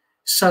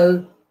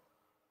 So,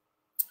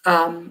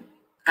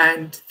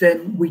 and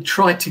then we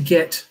tried to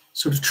get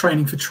sort of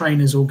training for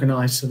trainers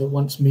organised so that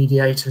once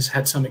mediators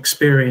had some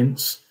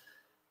experience,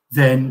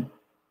 then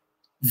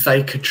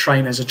they could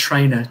train as a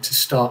trainer to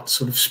start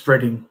sort of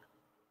spreading,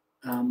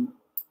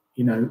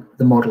 you know,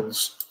 the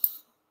models.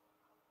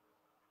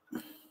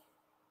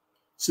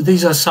 So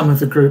these are some of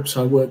the groups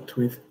I worked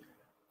with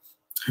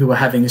who were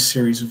having a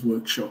series of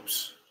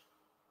workshops.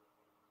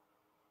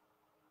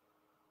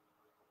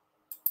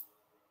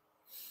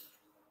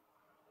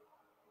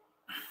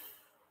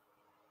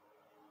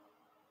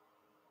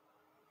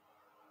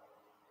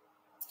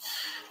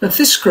 Now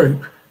this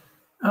group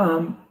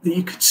that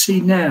you can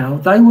see now,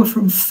 they were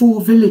from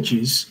 4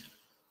 villages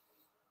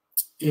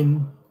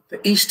in the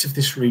east of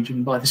this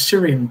region by the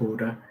Syrian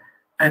border,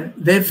 and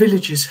their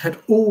villages had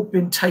all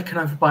been taken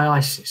over by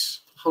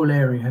ISIS. The whole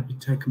area had been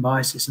taken by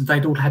ISIS, and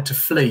they'd all had to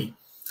flee.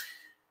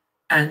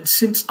 And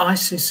since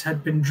ISIS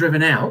had been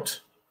driven out,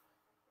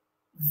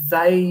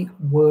 they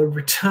were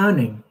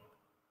returning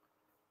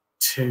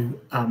to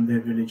their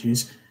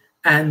villages,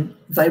 and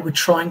they were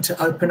trying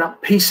to open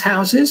up peace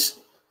houses.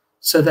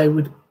 So they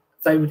would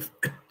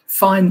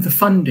find the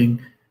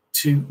funding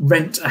to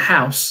rent a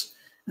house,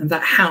 and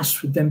that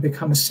house would then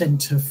become a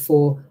centre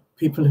for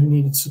people who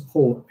needed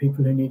support,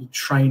 people who needed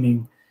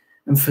training,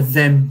 and for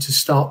them to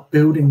start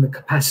building the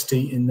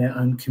capacity in their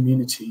own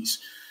communities.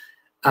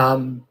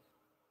 And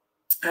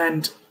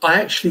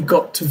I actually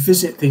got to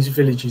visit these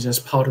villages as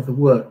part of the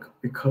work,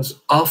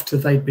 because after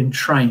they'd been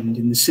trained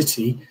in the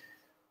city,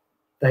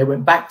 they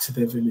went back to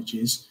their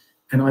villages,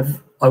 and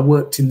I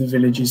worked in the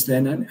villages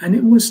then, and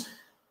it was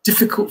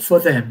difficult for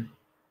them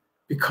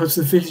because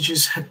the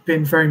villages had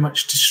been very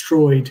much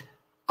destroyed.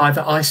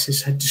 Either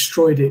ISIS had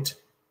destroyed it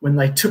when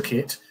they took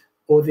it,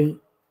 or the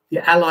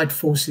Allied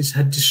forces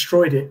had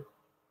destroyed it,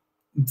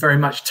 very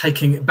much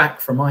taking it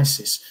back from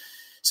ISIS.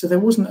 So there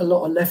wasn't a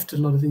lot left, a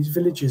lot of these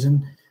villages.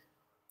 And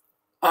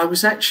I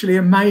was actually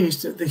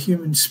amazed at the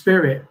human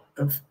spirit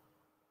of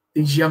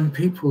these young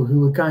people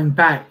who were going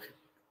back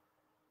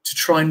to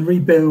try and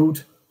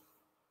rebuild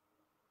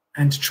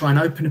and to try and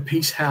open a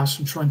peace house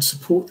and try and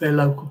support their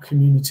local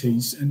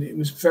communities. And it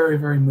was very,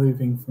 very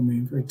moving for me,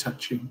 very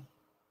touching.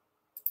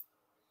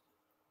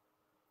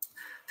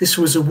 This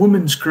was a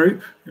women's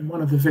group in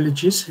one of the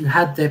villages who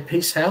had their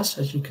peace house,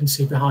 as you can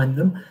see behind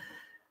them.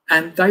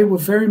 And they were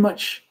very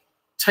much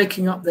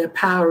taking up their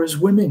power as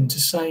women to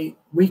say,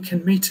 we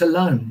can meet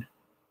alone.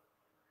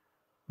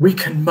 We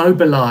can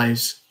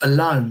mobilize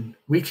alone.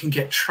 We can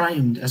get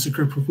trained as a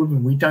group of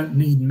women. We don't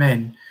need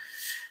men.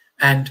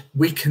 And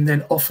we can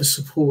then offer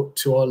support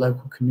to our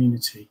local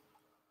community.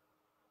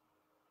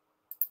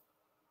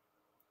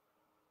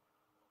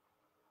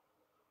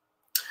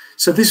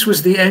 So this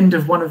was the end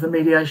of one of the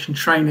mediation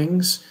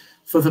trainings.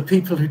 For the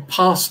people who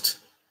passed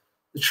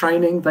the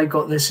training, they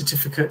got their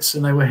certificates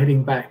and they were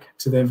heading back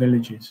to their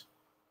villages.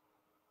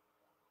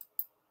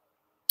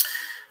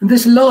 And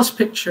this last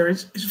picture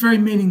is very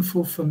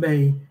meaningful for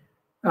me.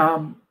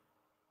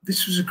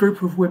 This was a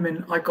group of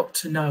women I got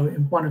to know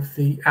in one of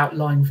the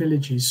outlying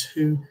villages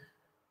who,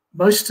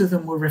 most of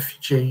them were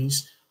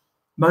refugees.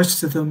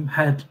 Most of them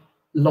had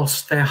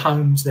lost their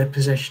homes, their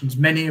possessions.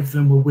 Many of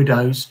them were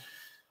widows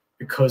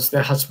because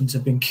their husbands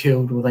had been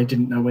killed or they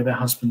didn't know where their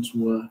husbands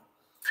were.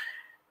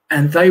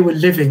 And they were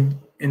living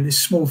in this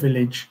small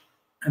village,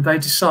 and they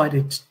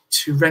decided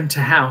to rent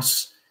a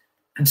house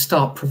and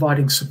start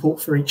providing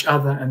support for each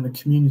other and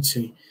the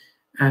community.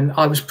 And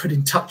I was put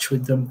in touch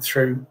with them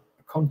through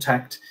a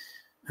contact,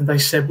 and they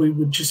said, we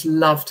would just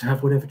love to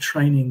have whatever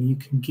training you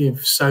can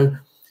give. So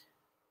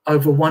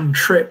over one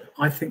trip,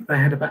 I think they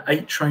had about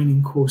 8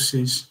 training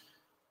courses: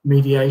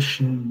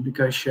 mediation,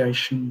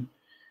 negotiation,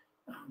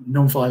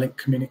 nonviolent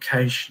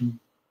communication,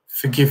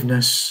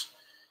 forgiveness,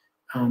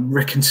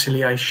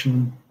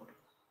 reconciliation.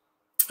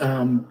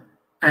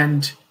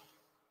 And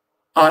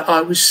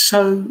I was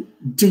so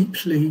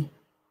deeply,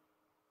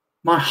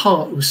 my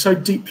heart was so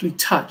deeply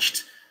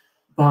touched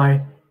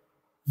by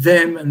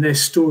them and their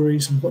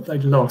stories and what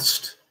they'd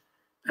lost,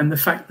 and the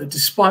fact that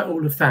despite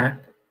all of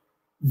that,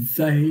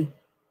 they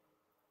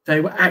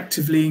were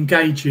actively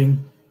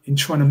engaging in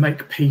trying to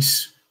make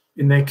peace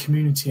in their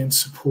community and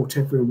support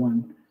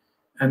everyone.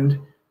 And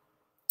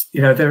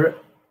you know,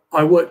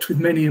 I worked with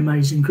many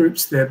amazing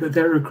groups there, but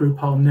they're a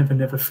group I'll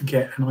never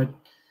forget.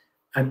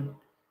 And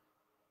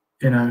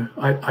you know,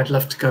 I'd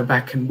love to go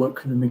back and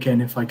work with them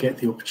again if I get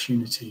the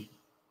opportunity.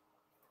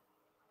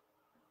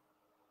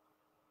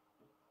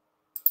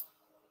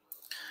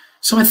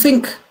 So I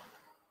think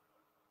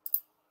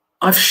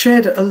I've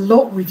shared a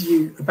lot with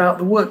you about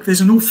the work. There's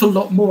an awful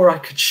lot more I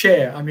could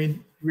share. I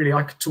mean, really,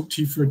 I could talk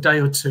to you for a day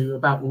or two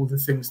about all the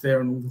things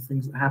there and all the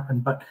things that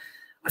happened, but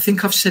I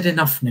think I've said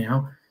enough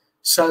now.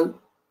 So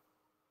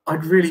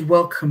I'd really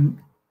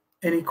welcome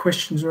any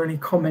questions or any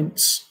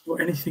comments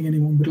or anything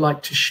anyone would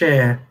like to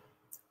share.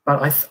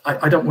 But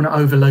I don't want to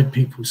overload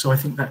people, so I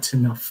think that's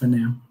enough for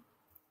now.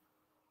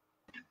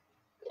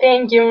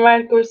 Thank you,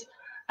 Marcus.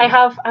 I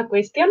have a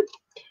question.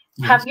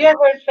 Yes. Have you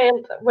ever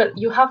felt, well,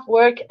 you have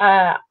worked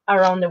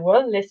around the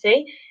world, let's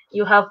say,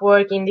 you have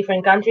worked in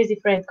different countries,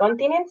 different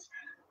continents.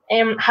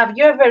 Have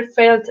you ever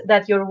felt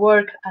that your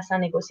work as a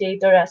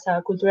negotiator, as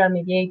a cultural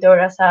mediator,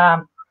 as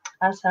a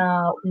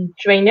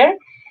trainer,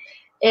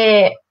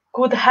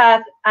 could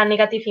have a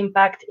negative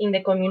impact in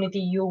the community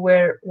you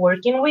were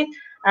working with?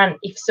 And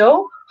if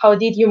so, how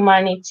did you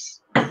manage?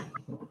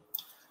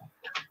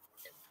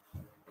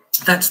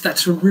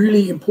 That's a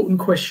really important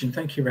question.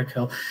 Thank you,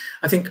 Raquel.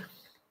 I think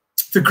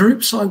the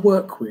groups I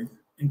work with,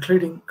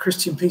 including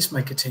Christian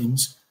peacemaker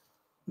teams,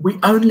 we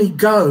only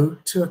go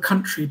to a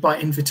country by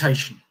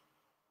invitation.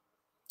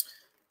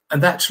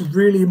 And that's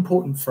really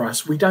important for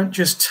us. We don't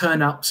just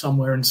turn up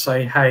somewhere and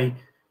say, hey,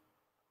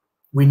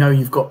 we know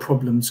you've got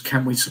problems,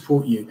 can we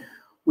support you?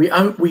 We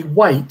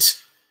wait,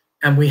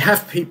 and we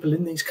have people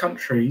in these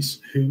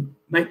countries who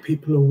make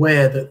people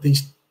aware that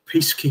these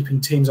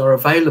peacekeeping teams are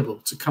available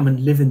to come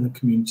and live in the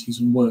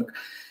communities and work.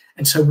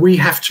 And so we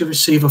have to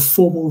receive a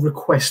formal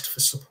request for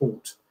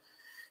support.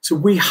 So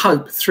we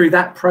hope through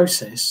that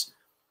process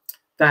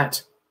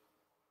that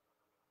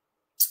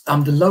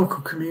the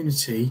local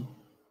community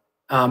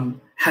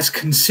has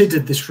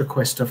considered this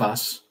request of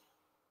us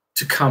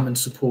to come and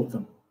support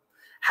them.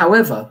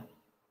 However,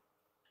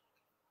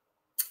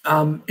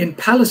 in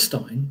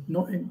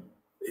Palestine,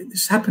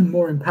 this happened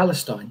more in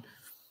Palestine,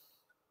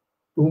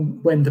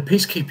 when the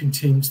peacekeeping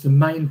teams, the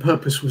main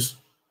purpose was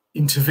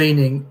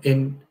intervening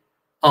in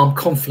armed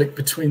conflict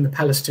between the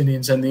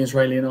Palestinians and the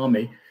Israeli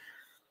army.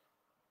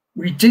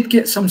 We did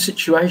get some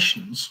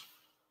situations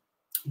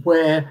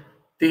where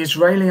the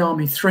Israeli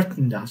army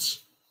threatened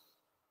us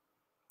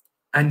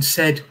and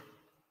said,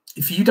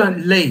 if you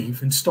don't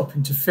leave and stop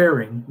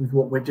interfering with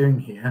what we're doing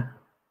here,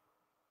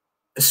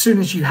 as soon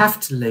as you have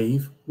to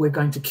leave, we're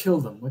going to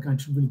kill them. We're going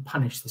to really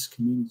punish this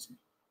community.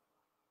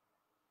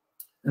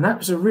 And that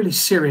was a really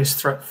serious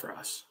threat for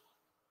us,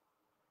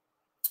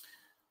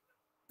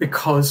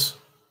 because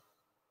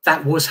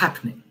that was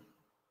happening.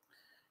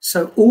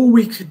 So all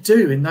we could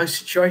do in those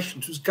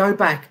situations was go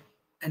back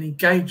and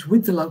engage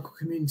with the local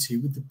community,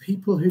 with the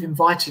people who'd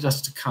invited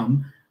us to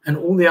come and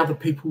all the other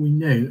people we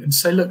knew, and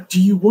say, look, do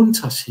you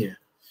want us here?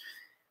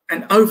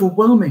 And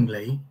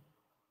overwhelmingly,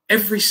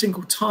 every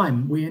single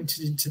time we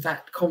entered into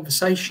that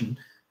conversation,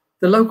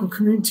 the local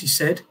community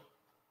said,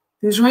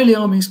 the Israeli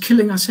army is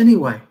killing us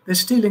anyway. They're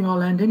stealing our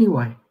land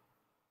anyway.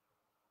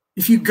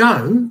 If you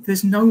go,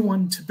 there's no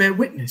one to bear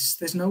witness.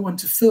 There's no one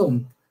to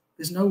film.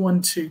 There's no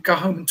one to go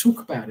home and talk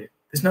about it.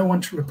 There's no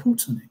one to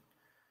report on it.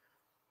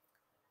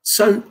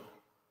 So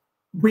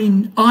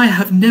I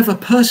have never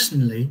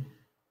personally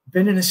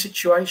been in a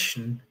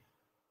situation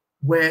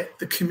where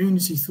the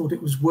community thought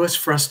it was worse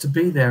for us to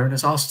be there and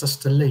has asked us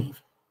to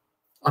leave.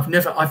 I've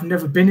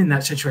never been in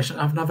that situation.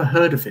 I've never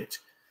heard of it.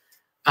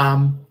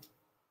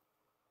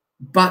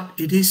 But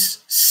it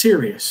is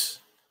serious.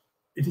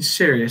 It is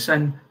serious.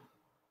 And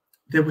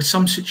there were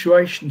some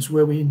situations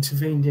where we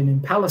intervened in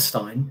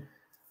Palestine,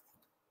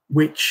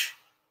 which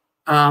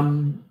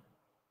there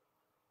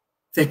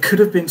could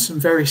have been some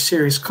very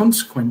serious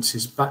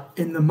consequences. But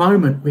in the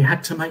moment, we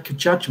had to make a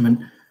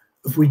judgment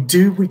of we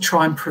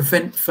try and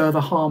prevent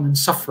further harm and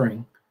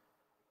suffering,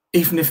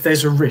 even if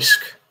there's a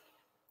risk.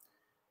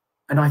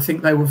 And I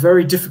think they were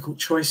very difficult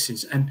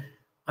choices. And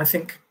I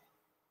think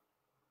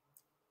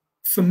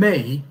for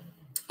me,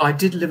 I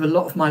did live a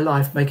lot of my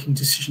life making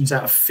decisions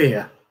out of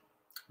fear,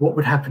 What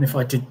would happen if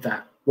I did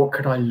that? What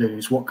could I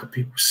lose? What could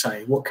people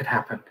say? What could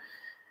happen?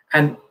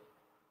 And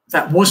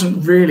that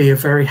wasn't really a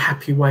very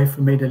happy way for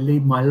me to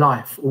lead my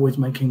life, always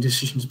making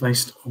decisions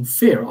based on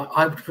fear.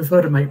 I would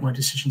prefer to make my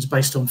decisions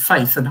based on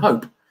faith and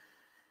hope.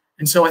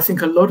 And so I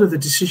think a lot of the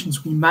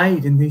decisions we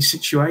made in these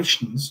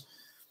situations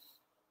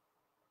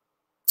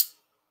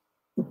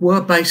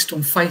were based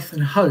on faith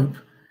and hope.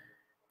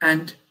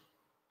 And,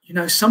 you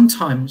know,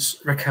 sometimes,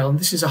 Raquel, and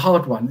this is a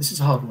hard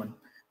one,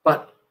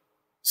 but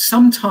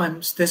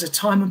sometimes there's a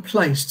time and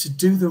place to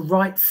do the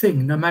right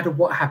thing no matter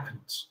what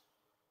happens.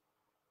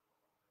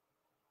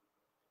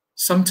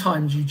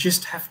 Sometimes you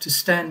just have to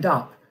stand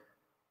up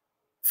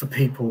for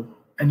people,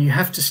 and you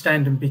have to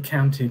stand and be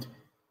counted,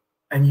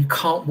 and you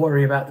can't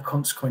worry about the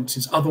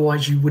consequences.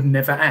 Otherwise, you would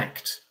never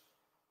act.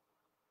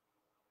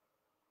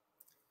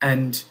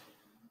 And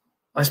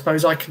I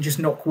suppose I can just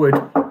knock wood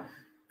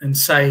and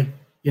say,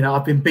 you know,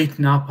 I've been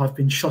beaten up, I've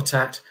been shot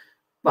at,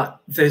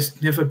 but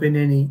there's never been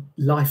any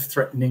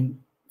life-threatening,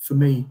 for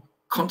me,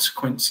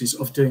 consequences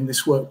of doing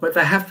this work. But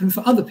there have been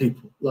for other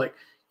people. Like,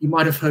 you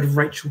might have heard of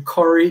Rachel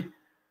Corrie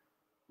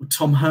or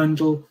Tom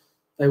Herndl.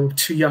 They were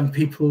two young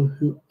people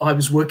who I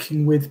was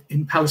working with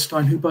in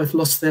Palestine who both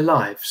lost their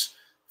lives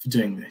for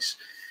doing this.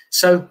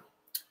 So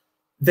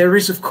there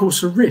is, of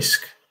course, a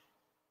risk.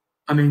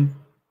 I mean,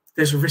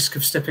 there's a risk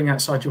of stepping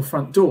outside your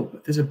front door,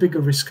 but there's a bigger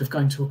risk of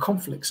going to a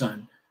conflict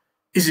zone.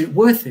 Is it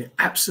worth it?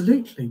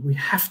 Absolutely. We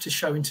have to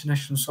show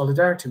international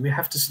solidarity. We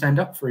have to stand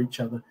up for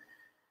each other.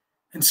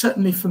 And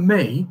certainly for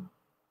me,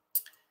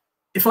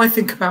 if I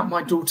think about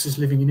my daughters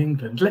living in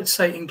England, let's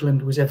say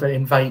England was ever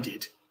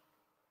invaded,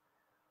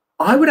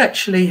 I would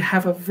actually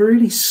have a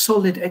really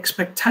solid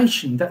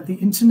expectation that the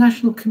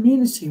international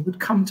community would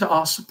come to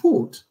our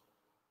support.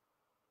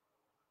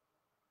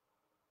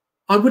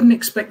 I wouldn't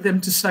expect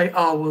them to say,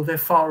 oh, well, they're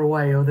far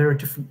away, or they're a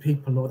different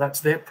people, or that's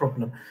their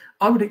problem.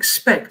 I would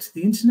expect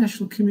the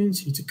international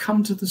community to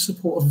come to the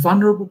support of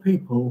vulnerable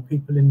people, or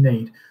people in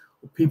need,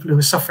 or people who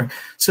are suffering.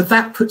 So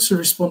that puts a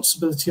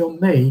responsibility on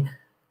me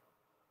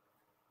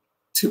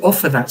to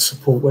offer that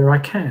support where I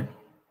can.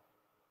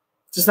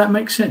 Does that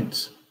make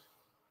sense?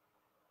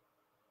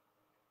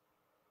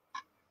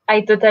 I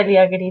totally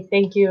agree.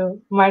 Thank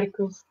you,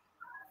 Marcus.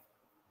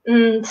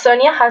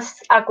 Sonia has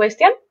a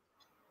question.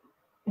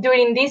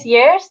 During these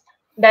years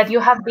that you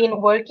have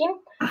been working,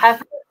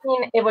 have you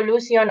seen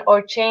evolution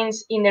or change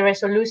in the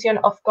resolution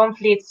of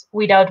conflicts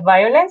without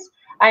violence?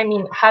 I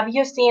mean, have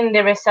you seen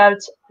the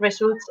results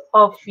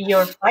of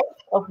your fight,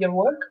 of your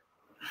work?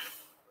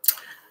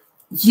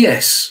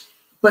 Yes,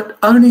 but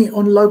only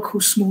on local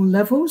small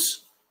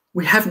levels.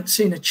 We haven't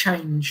seen a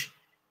change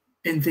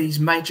in these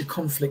major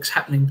conflicts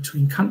happening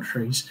between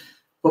countries.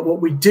 But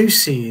what we do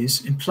see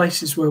is in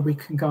places where we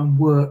can go and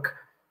work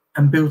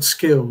and build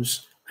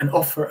skills and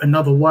offer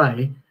another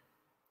way,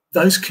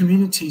 those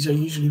communities are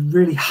usually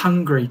really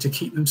hungry to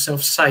keep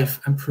themselves safe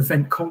and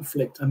prevent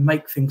conflict and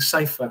make things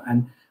safer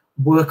and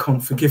work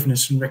on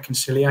forgiveness and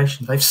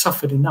reconciliation. They've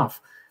suffered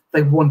enough.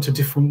 They want a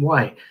different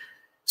way.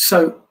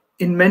 So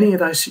in many of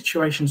those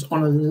situations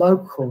on a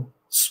local,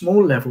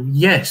 small level,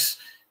 yes,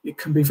 it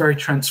can be very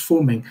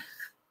transforming.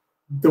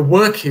 The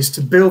work is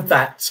to build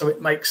that so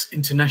it makes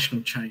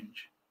international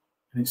change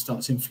and it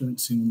starts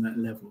influencing on that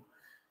level.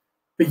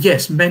 But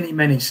yes, many,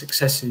 many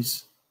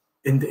successes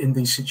in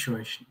these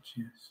situations,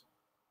 yes.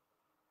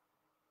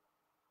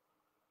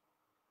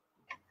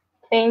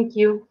 Thank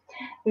you.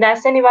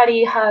 Does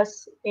anybody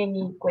has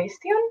any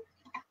question?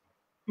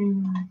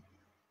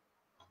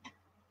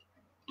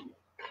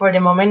 For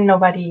the moment,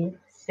 nobody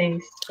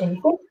says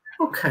anything.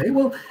 Okay,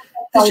 well,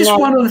 there's just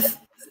one other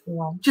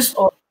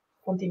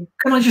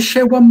can I just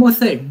share one more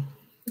thing?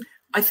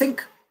 I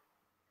think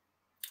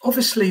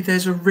obviously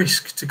there's a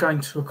risk to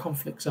going to a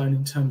conflict zone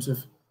in terms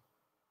of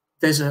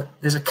there's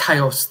a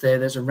chaos there,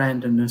 there's a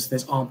randomness,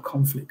 there's armed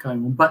conflict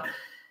going on. But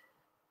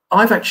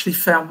I've actually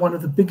found one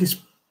of the biggest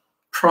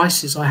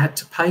prices I had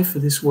to pay for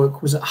this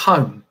work was at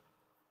home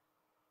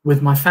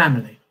with my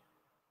family,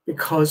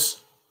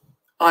 because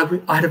I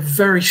had a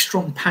very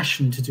strong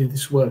passion to do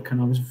this work, and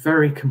I was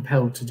very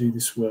compelled to do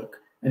this work.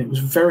 And it was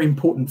very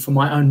important for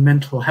my own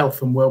mental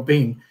health and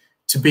well-being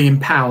to be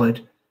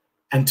empowered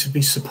and to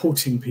be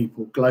supporting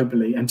people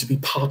globally and to be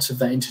part of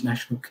that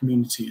international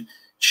community,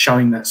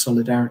 showing that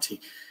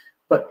solidarity.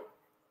 But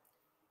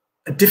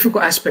a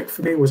difficult aspect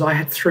for me was I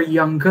had 3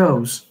 young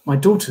girls, my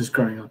daughters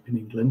growing up in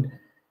England,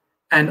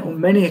 and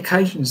on many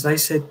occasions they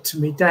said to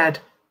me, Dad,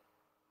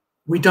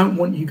 we don't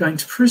want you going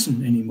to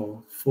prison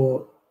anymore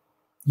for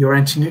your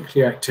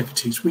anti-nuclear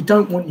activities. We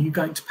don't want you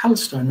going to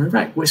Palestine or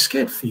Iraq. We're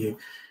scared for you.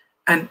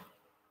 And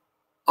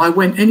I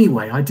went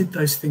anyway. I did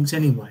those things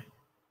anyway.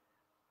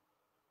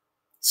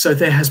 So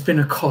there has been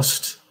a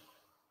cost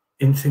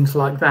in things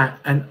like that.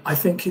 And I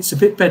think it's a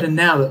bit better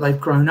now that they've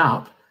grown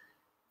up,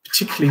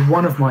 particularly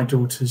one of my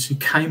daughters who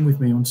came with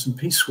me on some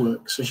peace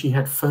work. So she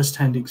had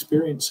first-hand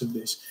experience of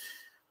this.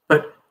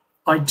 But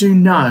I do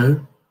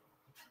know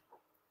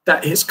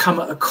that it's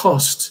come at a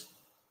cost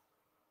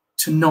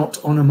to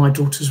not honour my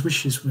daughter's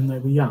wishes when they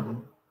were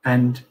young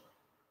and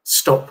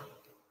stop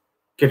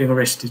getting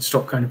arrested,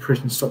 stop going to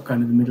prison, stop going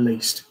to the Middle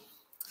East.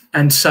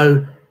 And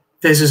so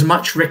there's as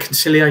much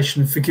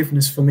reconciliation and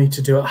forgiveness for me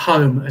to do at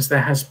home as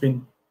there has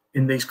been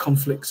in these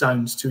conflict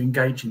zones to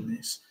engage in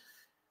this.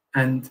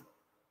 And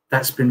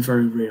that's been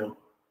very real.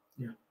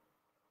 Yeah.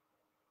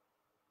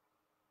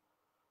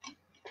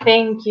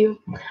 Thank you.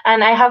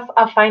 And I have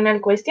a final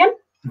question.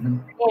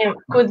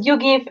 Could you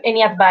give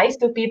any advice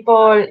to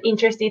people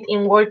interested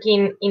in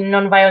working in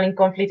nonviolent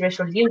conflict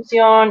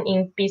resolution,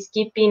 in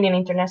peacekeeping, in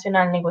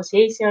international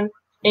negotiation?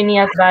 Any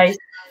advice?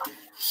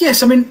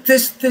 Yes, I mean,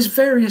 there's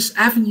various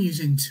avenues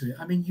into it.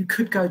 I mean, you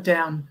could go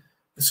down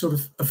a sort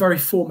of a very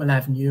formal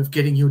avenue of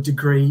getting your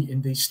degree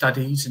in these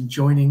studies and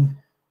joining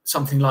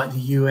something like the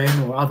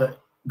UN or other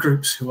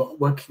groups who are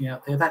working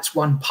out there. That's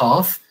one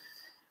path.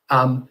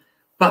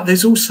 But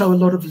there's also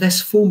a lot of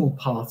less formal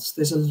paths.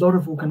 There's a lot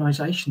of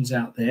organisations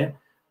out there.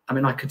 I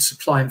mean, I could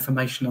supply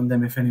information on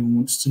them if anyone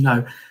wants to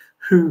know,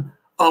 who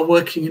are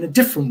working in a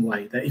different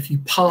way. That if you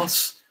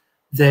pass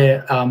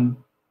their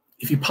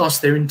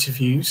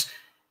interviews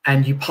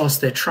and you pass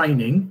their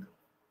training,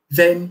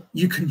 then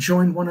you can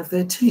join one of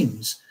their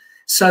teams.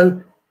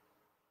 So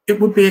it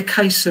would be a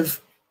case of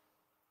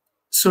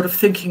sort of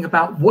thinking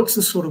about what's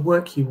the sort of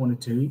work you want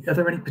to do. Are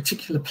there any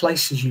particular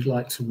places you'd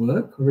like to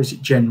work, or is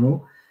it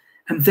general?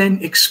 And then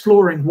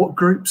exploring what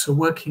groups are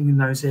working in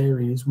those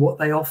areas, what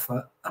they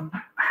offer, and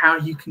how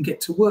you can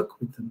get to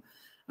work with them.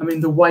 I mean,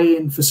 the way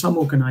in for some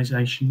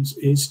organisations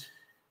is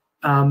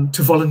to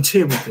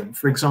volunteer with them.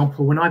 For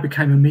example, when I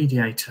became a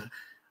mediator,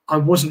 I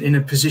wasn't in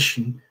a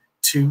position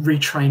to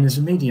retrain as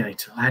a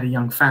mediator. I had a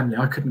young family.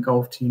 I couldn't go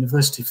off to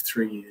university for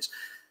 3 years.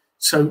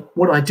 So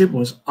what I did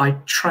was I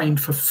trained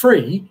for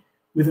free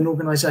with an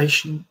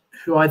organisation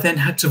who I then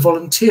had to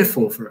volunteer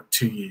for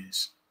 2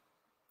 years.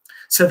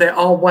 So there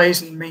are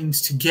ways and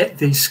means to get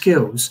these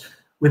skills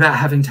without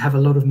having to have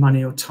a lot of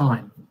money or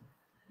time.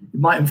 It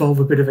might involve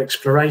a bit of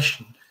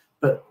exploration,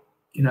 but,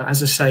 you know,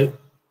 as I say,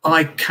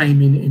 I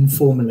came in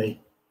informally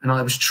and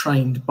I was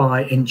trained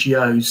by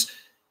NGOs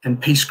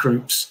and peace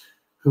groups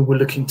who were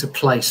looking to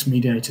place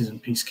mediators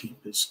and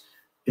peacekeepers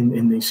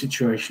in these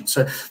situations.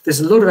 So there's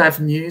a lot of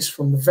avenues,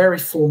 from the very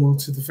formal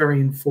to the very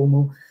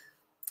informal.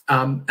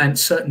 And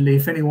certainly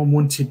if anyone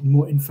wanted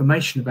more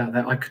information about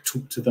that, I could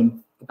talk to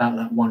them about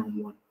that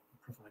one-on-one.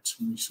 Provide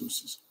some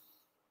resources.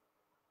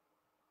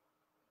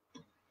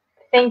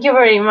 Thank you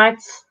very much.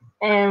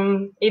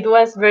 It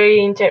was very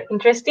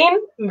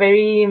interesting,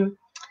 very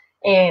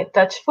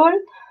touchful,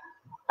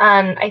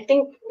 and I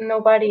think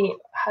nobody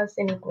has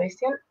any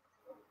question.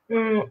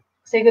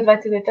 Say goodbye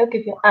to the talk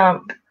if you.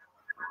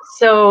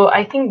 So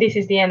I think this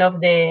is the end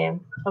of the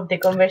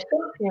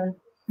conversation.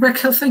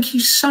 Raquel, thank you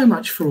so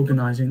much for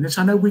organising this.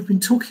 I know we've been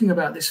talking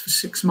about this for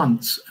 6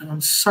 months, and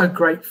I'm so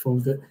grateful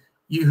that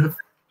you've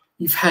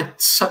had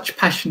such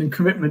passion and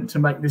commitment to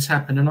make this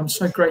happen. And I'm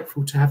so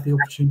grateful to have the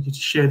opportunity to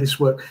share this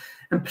work.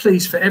 And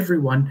please, for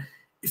everyone,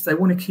 if they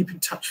want to keep in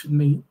touch with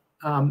me,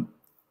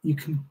 you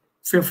can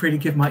feel free to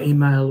give my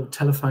email or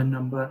telephone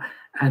number.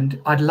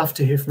 And I'd love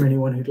to hear from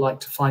anyone who'd like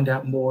to find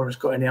out more, has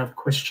got any other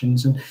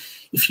questions. And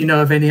if you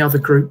know of any other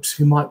groups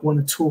who might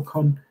want to talk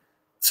on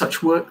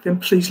such work, then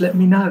please let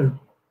me know.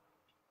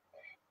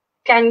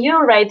 Can you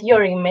write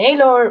your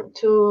email or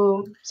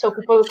so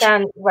people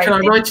can write it?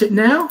 Can I write it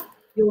now?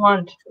 You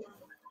want?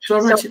 Shall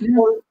I write it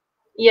now?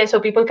 Yeah, so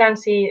people can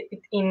see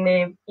it in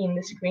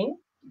the screen.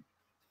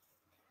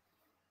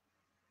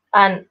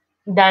 And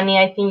Danny,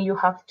 I think you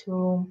have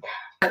to.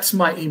 That's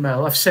my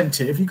email. I've sent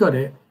it. Have you got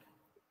it?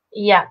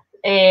 Yeah.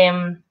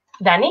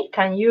 Danny,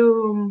 can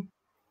you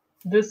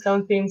do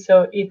something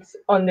so it's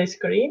on the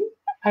screen?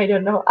 I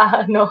don't know.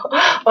 No.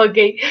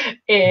 Okay.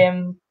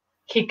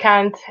 He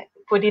can't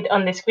put it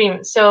on the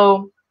screen.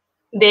 So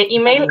the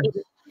email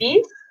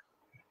is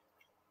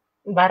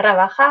 /,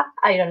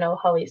 I don't know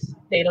how is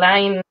the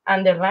line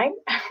underline.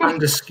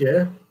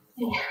 Underscore.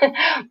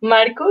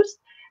 Marcus,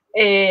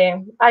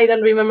 I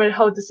don't remember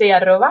how to say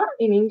arroba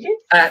in English.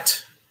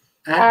 At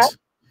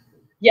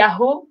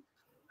yahoo.co.uk.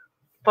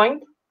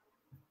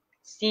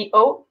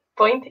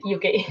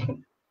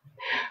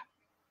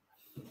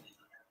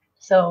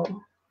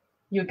 So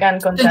you can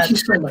contact. Thank you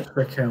so much,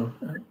 Raquel.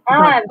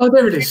 Oh,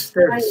 there it is.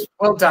 There it is.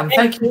 Well done.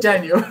 Thank you,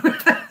 Daniel.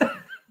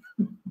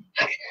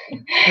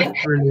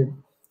 That's brilliant.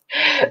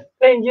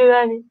 Thank you,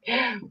 Danny.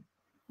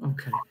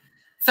 Okay.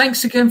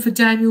 Thanks again for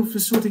Daniel for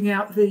sorting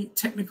out the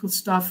technical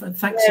stuff, and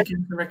thanks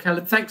again for Raquel,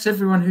 and thanks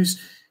everyone who's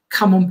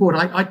come on board.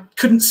 I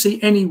couldn't see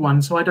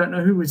anyone, so I don't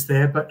know who was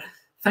there, but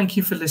thank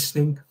you for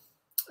listening,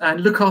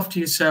 and look after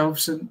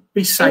yourselves and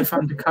be safe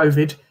under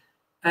COVID,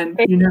 and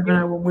you never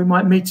know when we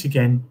might meet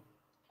again.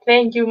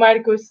 Thank you,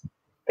 Marcus.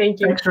 Thank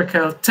you. Thanks,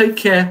 Raquel. Take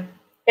care.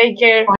 Take care. Bye.